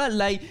through a red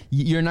light,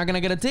 you're not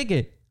gonna get a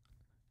ticket.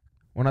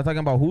 We're not talking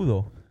about who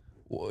though.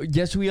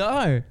 Yes, we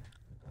are.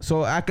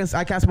 So I can't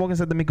smoke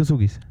inside the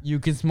Mikosukis. You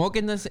can smoke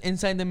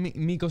inside the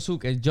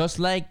Mikosuke, just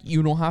like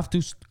you don't have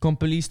to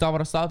completely stop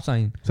at a stop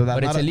sign. So that's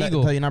but it's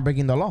illegal. so you're not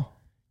breaking the law.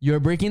 You're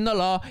breaking the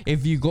law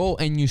if you go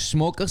and you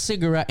smoke a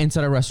cigarette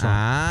inside a restaurant.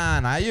 Ah,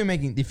 now you're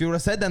making. If you would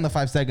have said that in the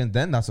 5 seconds,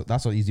 then that's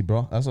so easy,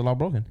 bro. That's a law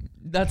broken.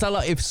 That's a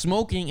law. If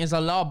smoking is a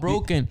law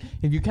broken,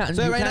 if you can't,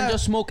 So you right can't now-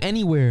 just smoke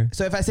anywhere.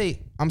 So if I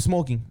say I'm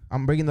smoking,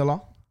 I'm breaking the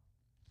law.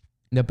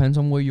 Depends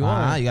on where you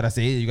are. You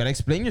gotta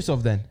explain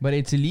yourself then. But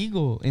it's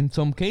illegal in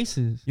some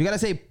cases. You gotta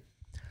say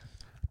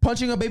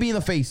punching a baby in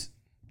the face.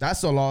 That's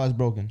the law is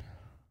broken.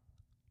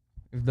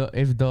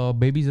 If the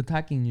baby's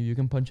attacking you, you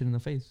can punch it in the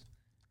face.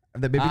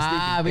 The baby's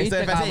sleeping. Viste, So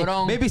if I say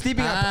cabrón. baby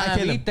sleeping, I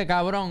kill him. Viste,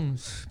 cabrón.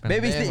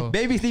 Pendejo.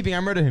 Baby sleeping, I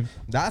murder him.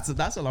 That's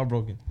a law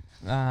broken.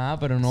 Ajá,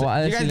 pero no So va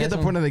a you guys decir get the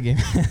eso. point of the game.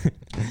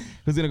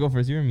 Who's gonna go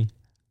first? You or me?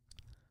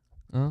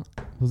 Ah,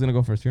 Who's gonna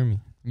go first? You or me?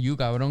 You,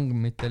 cabrón,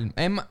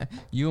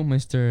 you,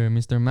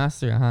 Mr.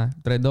 Master. Ajá,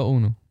 3, 2,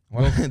 1.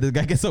 This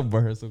guy gets so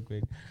burned so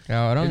quick.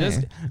 Cabrón,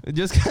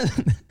 Just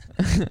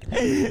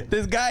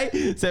this guy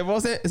se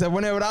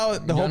pone bravo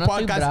the Yo whole no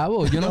estoy podcast.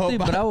 bravo, yo the no whole estoy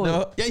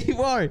bravo. Yeah,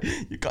 you are.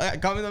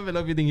 Comment down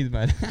below if you think he's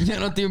mad. yo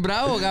no estoy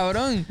bravo,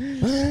 cabrón.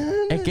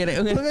 Es que eres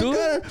un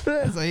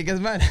estúpido. So he gets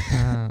mad.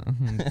 Ah,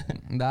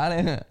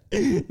 dale.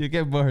 You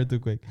get burned too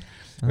quick.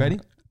 Ready?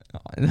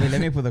 Wait,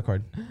 let me put the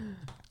card.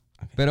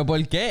 Pero ¿por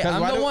qué? 'Cause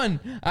I'm why the do- one.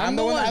 I'm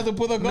the one that has to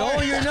put the No,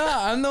 card. you're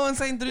not. I'm the one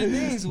saying 3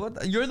 things.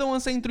 What? You're the one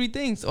saying 3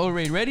 things. All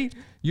right, ready?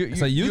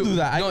 So you do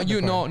that, I No, get the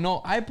you card.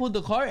 no. I pulled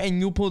the card and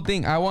you pulled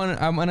thing.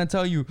 I'm gonna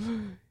tell you.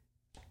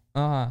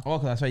 Oh,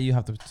 okay, that's right. You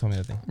have to tell me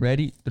the thing.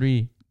 Ready?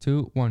 3,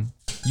 2, 1.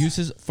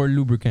 Uses for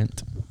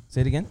lubricant.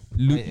 Say it again.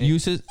 Wait.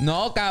 Uses.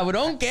 No,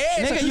 cabrón, ¿qué?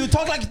 Nigga, you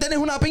talk like tienes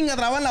una pinga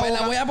trabada en la Pues la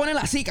voy boca. a poner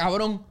así,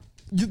 cabrón.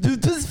 You do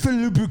this for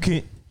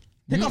lubricant.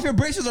 Take off your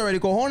braces already,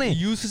 cojones.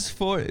 Uses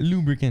for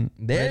lubricant.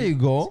 There Ready, you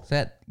go.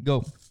 Set.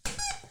 Go.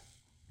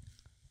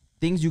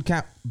 Things you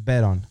can't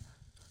bet on.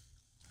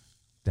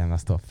 Damn,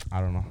 that's tough.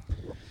 I don't know.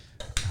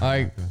 All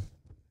right.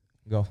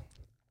 Go.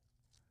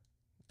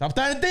 Stop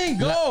trying to think.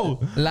 Go.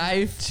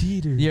 Life.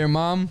 Cheater. Your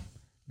mom.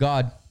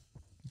 God.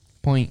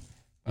 Point.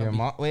 Your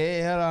mom.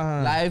 Wait, hold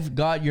on. Life.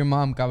 God. Your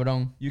mom,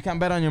 cabrón. You can't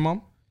bet on your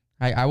mom.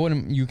 I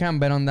wouldn't. You can't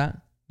bet on that.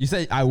 You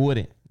said I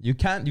wouldn't. You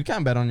can't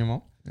bet on your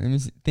mom. Let me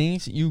see.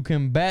 Things you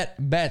can bet.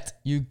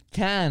 You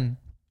can.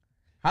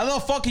 How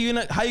the fuck are you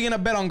gonna? How you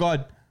gonna bet on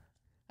God?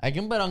 I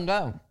can bet on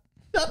God.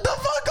 Shut the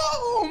fuck up!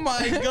 Oh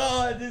my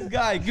god, this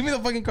guy. Give me the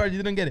fucking card. You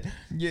didn't get it.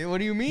 Yeah, what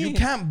do you mean? You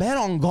can't bet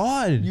on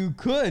God. You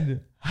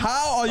could.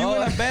 How are you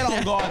gonna bet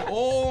on God?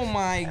 Oh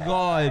my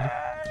god.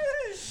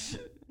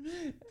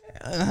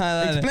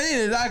 Explain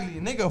it exactly,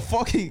 nigga.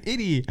 Fucking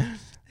idiot.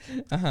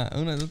 Ajá.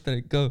 1, 2,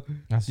 3. Go.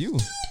 That's you.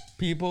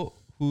 People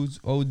who's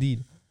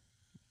OD'd.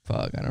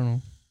 Fuck. I don't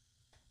know.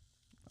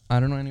 I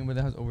don't know anybody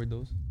that has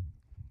overdose.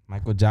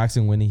 Michael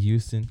Jackson, Whitney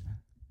Houston.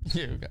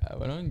 Yeah.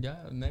 Cabrón. Yeah.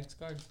 Next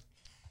card.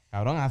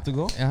 I don't have to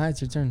go.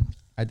 It's your turn.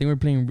 I think we're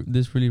playing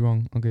this really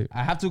wrong. Okay.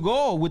 I have to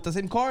go with the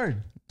same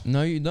card.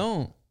 No, you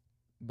don't.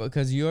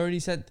 Because you already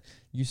said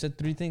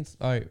 3 things.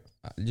 All right.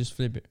 Just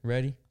flip it.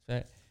 Ready?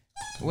 Set.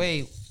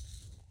 Wait.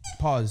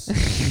 Pause.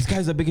 This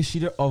guy's the biggest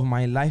cheater of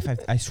my life.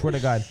 I swear to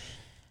God.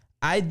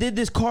 I did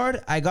this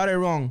card. I got it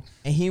wrong.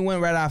 And he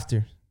went right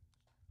after.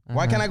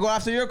 Why can't I go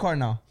after your card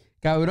now?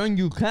 Cabrón,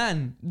 you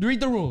can. Read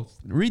the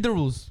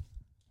rules.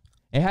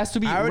 It has to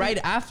be right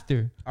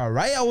after. All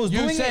right. I was You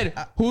doing said, it.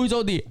 who's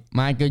OD?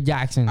 Michael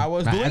Jackson. I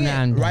was doing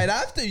it right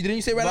after. Didn't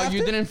you say right But after?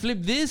 you didn't flip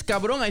this,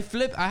 cabrón. I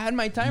flipped. I had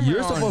my timer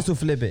You're on. supposed to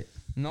flip it.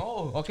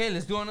 No. Okay,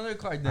 let's do another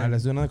card All then. right,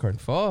 let's do another card.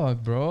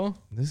 Fuck, bro.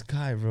 This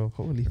guy, bro.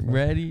 Holy fuck.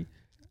 Ready?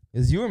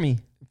 Is you or me?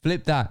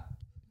 Flip that.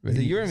 Is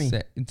it you or me?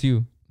 Set. It's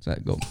you.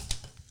 Set. Go.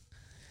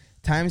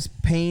 Times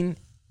pain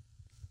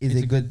is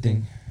It's a good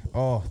thing.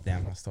 Oh,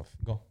 damn. That's tough.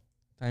 Go.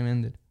 Time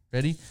ended.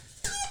 Ready?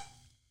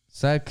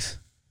 Sex.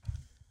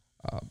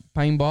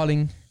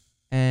 Paintballing.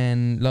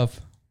 And love.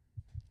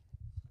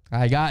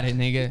 I got it,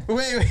 nigga.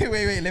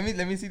 Wait.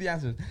 Let me see the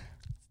answers.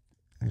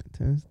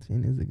 Times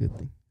pain is a good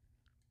thing.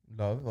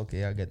 Love.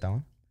 Okay, I'll get that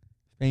one.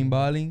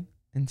 Paintballing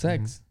and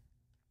sex.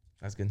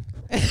 That's good.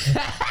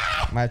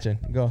 My turn.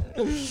 Go.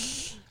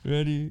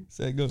 Ready?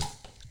 Set. Go.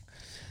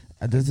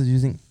 This is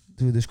using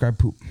to describe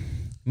poop.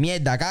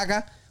 Mierda,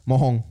 caca,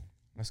 mojón.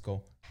 Let's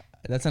go.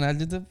 That's an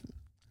adjective?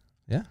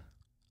 Yeah.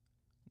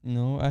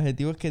 No,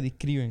 adjetivos que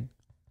describen.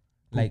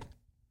 Like.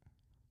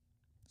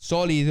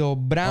 Sólido, Oh,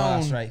 brown.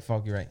 that's right.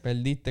 Fuck, you're right.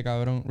 Perdiste,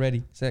 cabrón.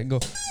 Ready, set, go.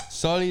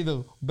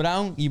 Sólido,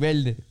 brown y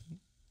verde.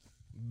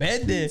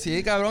 Verde.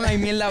 Sí, cabrón, hay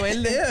mierda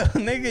verde.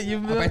 Nigga,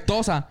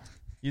 Apestosa.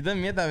 you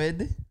done mierda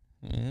verde?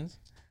 Yes.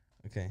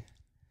 Okay.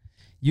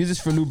 Uses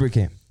for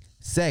lubricant.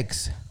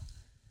 Sex.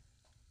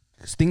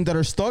 Things that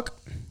are stuck.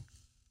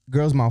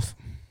 Girl's mouth.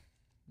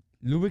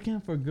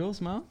 Lubricant for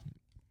girls' mouth?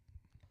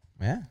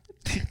 Yeah.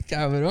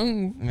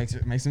 Cabrón.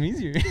 Makes them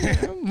easier.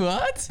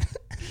 What?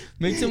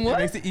 Makes them It what?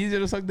 makes it easier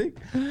to suck dick.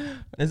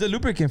 There's a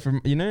lubricant for,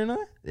 you know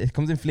that? It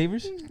comes in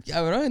flavors.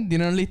 Cabrón,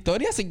 dinos la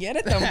historia si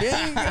quieres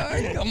también.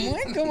 Ay,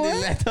 come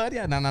on. La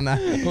historia? No.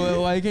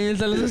 Well, why can't you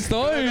tell us a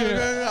story?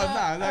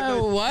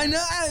 No. Why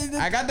not?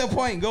 I got the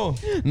point. Go.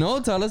 No,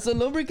 tell us a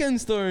lubricant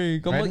story.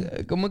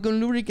 Ready? Como con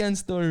lubricant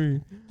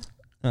story.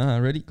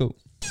 Ready? Go.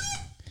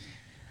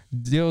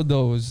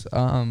 Dildos,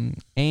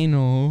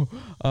 anal,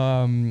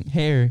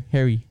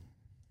 hairy.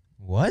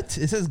 What?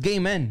 It says gay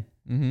men.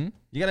 Mm-hmm.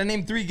 You gotta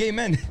name 3 gay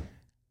men.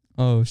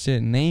 Oh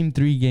shit! Name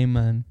 3 gay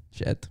men.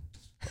 Shit.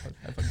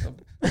 I fucked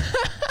up.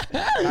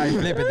 Alright,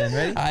 flip it then.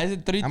 Ready? I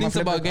said 3 things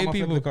about gay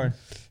people. Flip the card.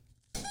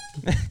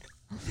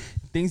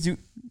 Things you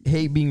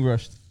hate being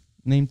rushed.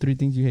 Name 3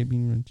 things you hate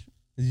being rich.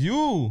 It's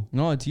you.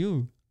 No, it's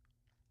you.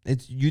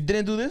 It's you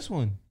didn't do this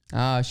one.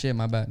 Ah shit,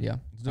 my bad. Yeah.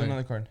 Let's do Alright.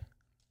 another card.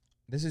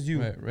 This is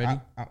you. Right, ready?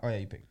 Oh yeah,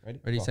 you pick. Ready?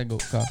 Ready, Go. set, go.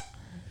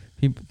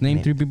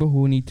 Name 3 people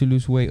who need to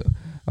lose weight.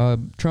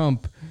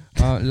 Trump.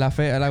 La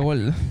fe. La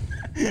gol.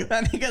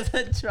 That nigga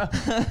said Trump.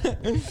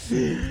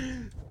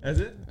 That's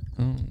it.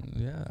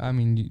 Yeah. I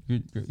mean,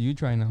 you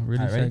try now. Ready,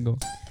 Alright, set, ready?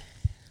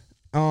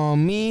 go.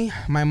 Me,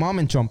 my mom,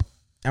 and Trump,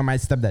 and my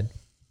stepdad.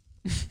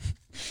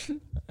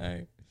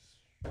 Alright.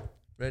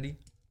 Ready?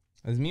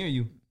 That's me or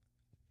you?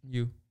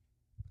 You.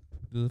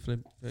 Do the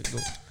flip. Go.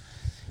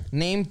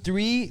 Name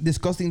 3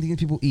 disgusting things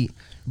people eat: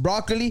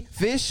 broccoli,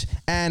 fish,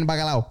 and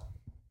bacalao.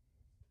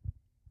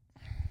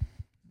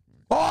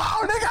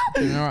 Oh,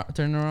 nigga!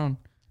 Turn around.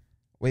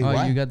 Wait, Oh,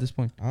 what? you got this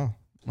point. Oh,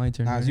 My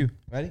turn. now it's Ready? you.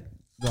 Ready?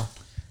 Go.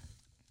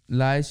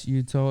 Lies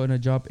you told in a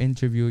job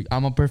interview.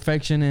 I'm a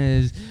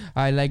perfectionist.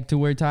 I like to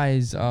wear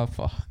ties.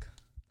 Fuck.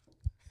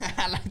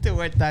 I like to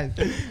wear ties.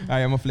 Alright,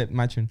 I'm gonna flip.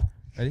 My turn.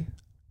 Ready?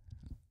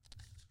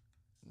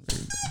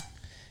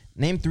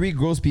 Name 3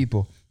 gross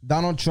people: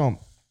 Donald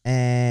Trump,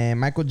 and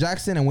Michael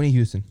Jackson, and Winnie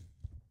Houston.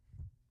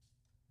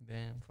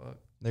 Damn, fuck.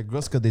 They're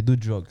gross because they do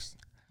drugs.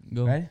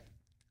 Go. Ready?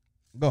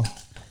 Go.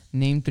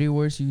 Name 3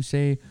 words you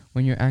say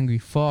when you're angry.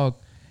 Fuck.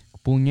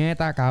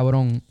 Puñeta,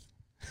 cabrón.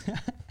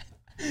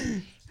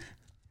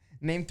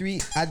 Name 3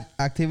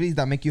 activities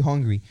that make you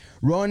hungry: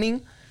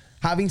 running,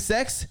 having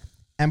sex,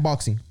 and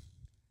boxing.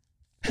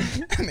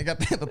 They got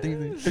the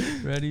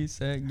things. Ready,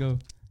 set, go.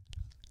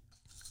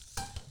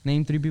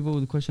 Name 3 people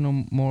with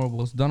questionable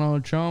morals.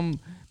 Donald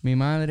Trump, mi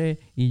madre,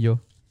 y yo.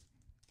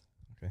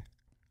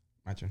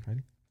 My turn.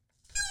 Ready?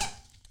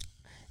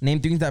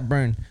 Name things that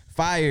burn: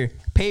 fire,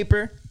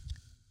 paper,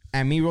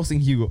 and me roasting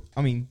Hugo.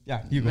 I mean,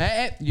 yeah, Hugo.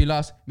 You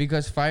lost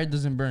because fire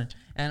doesn't burn.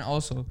 And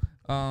also,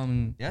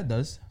 Yeah, it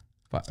does.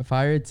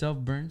 fire itself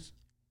burns.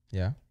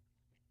 Yeah.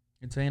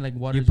 It's saying like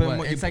water You is put wet.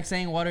 more- It's like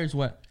saying water is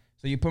wet.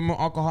 So you put more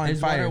alcohol in Is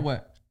fire. water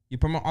wet? You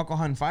put more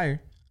alcohol in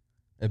fire,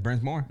 it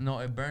burns more. No,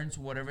 it burns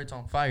whatever it's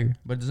on fire,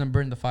 but it doesn't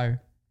burn the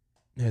fire.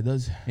 Yeah, it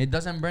does. It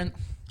doesn't burn.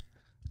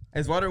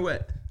 Is water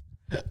wet?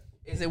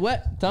 Is it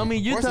wet? Tell me.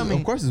 You tell me.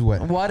 Of course it's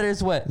wet. Water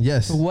is wet.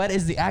 Yes. What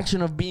is the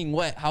action of being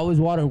wet? How is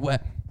water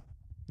wet?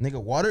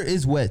 Nigga, water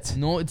is wet.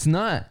 No, it's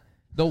not.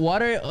 The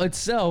water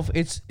itself,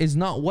 is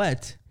not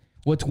wet.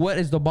 What's wet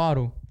is the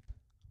bottle.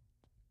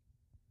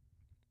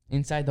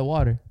 Inside the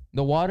water.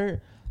 The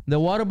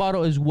water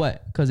bottle is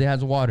wet because it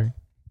has water.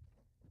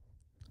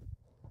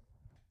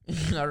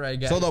 All right,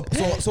 guys.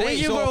 So wait,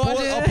 you so for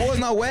watching. a pool is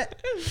not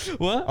wet?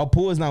 What? A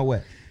pool is not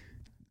wet.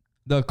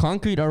 The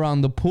concrete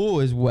around the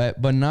pool is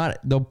wet, but not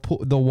the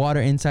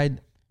water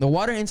inside. The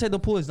water inside the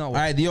pool is not All wet.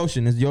 right, the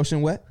ocean. Is the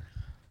ocean wet?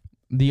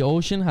 The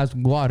ocean has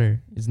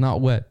water. It's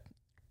not wet.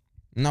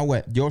 Not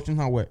wet. The ocean's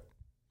not wet.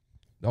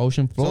 The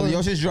ocean floor. So the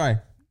ocean's dry.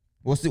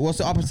 What's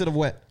the opposite of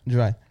wet?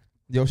 Dry.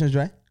 The ocean's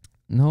dry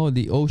No,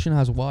 the ocean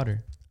has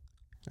water.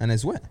 and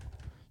it's wet.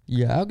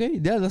 Yeah, okay.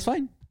 Yeah, that's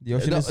fine. The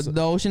ocean is.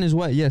 The ocean is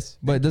wet, yes,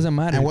 but it doesn't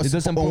matter. And what's It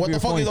doesn't prove what your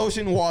the fuck point. is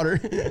ocean water?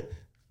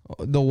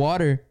 The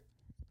water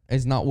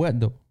is not wet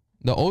though.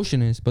 The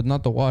ocean is, but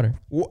not the water.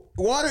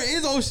 Water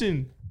is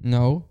ocean.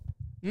 No,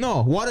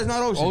 No, water is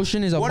not ocean.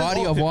 ocean is a What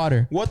body of ocean?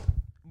 water, What?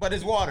 But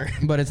it's water.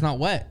 but it's not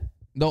wet.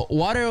 The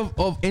water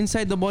of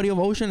inside the body of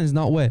ocean is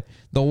not wet.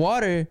 The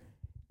water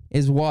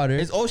is water.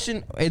 Is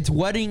ocean? It's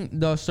wetting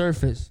the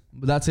surface.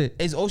 But that's it.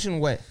 Is ocean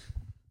wet?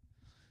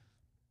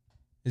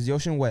 Is the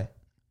ocean wet?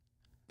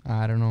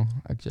 I don't know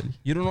actually.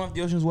 You don't know if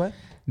the ocean's wet?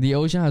 The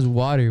ocean has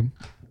water.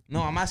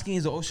 No, I'm asking,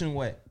 is the ocean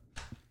wet?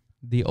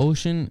 The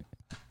ocean,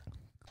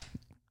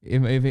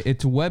 if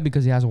it's wet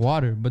because it has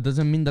water, but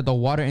doesn't mean that the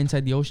water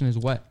inside the ocean is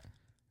wet.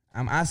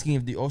 I'm asking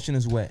if the ocean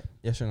is wet.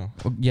 Yes or no?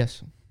 Oh,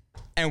 yes.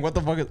 And what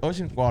the fuck is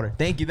ocean? Water.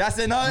 Thank you. That's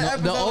another No,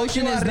 episode. the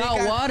ocean of is not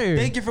Rica. water.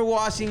 Thank you for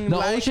watching. The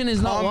ocean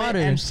is not comment, water.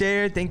 And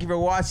share. Thank you for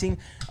watching.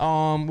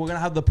 We're gonna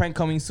have the prank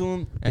coming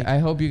soon. I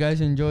hope you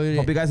guys enjoyed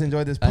Hope you it. guys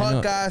enjoyed this I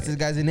know. podcast. This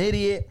guy's an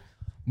idiot.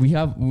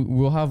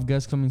 We'll have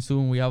guests coming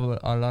soon. We have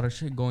a lot of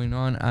shit going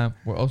on.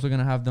 We're also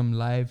gonna have them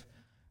live,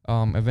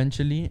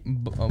 eventually.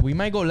 We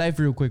might go live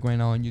real quick right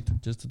now on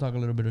YouTube just to talk a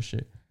little bit of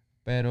shit.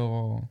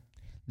 Pero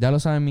ya lo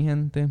saben, mi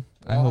gente.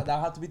 I hope.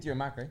 That'll have to be to your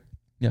Mac, right?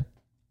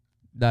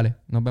 Dale,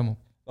 nos vemos.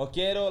 Os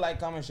quiero, like,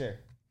 comment,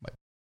 share.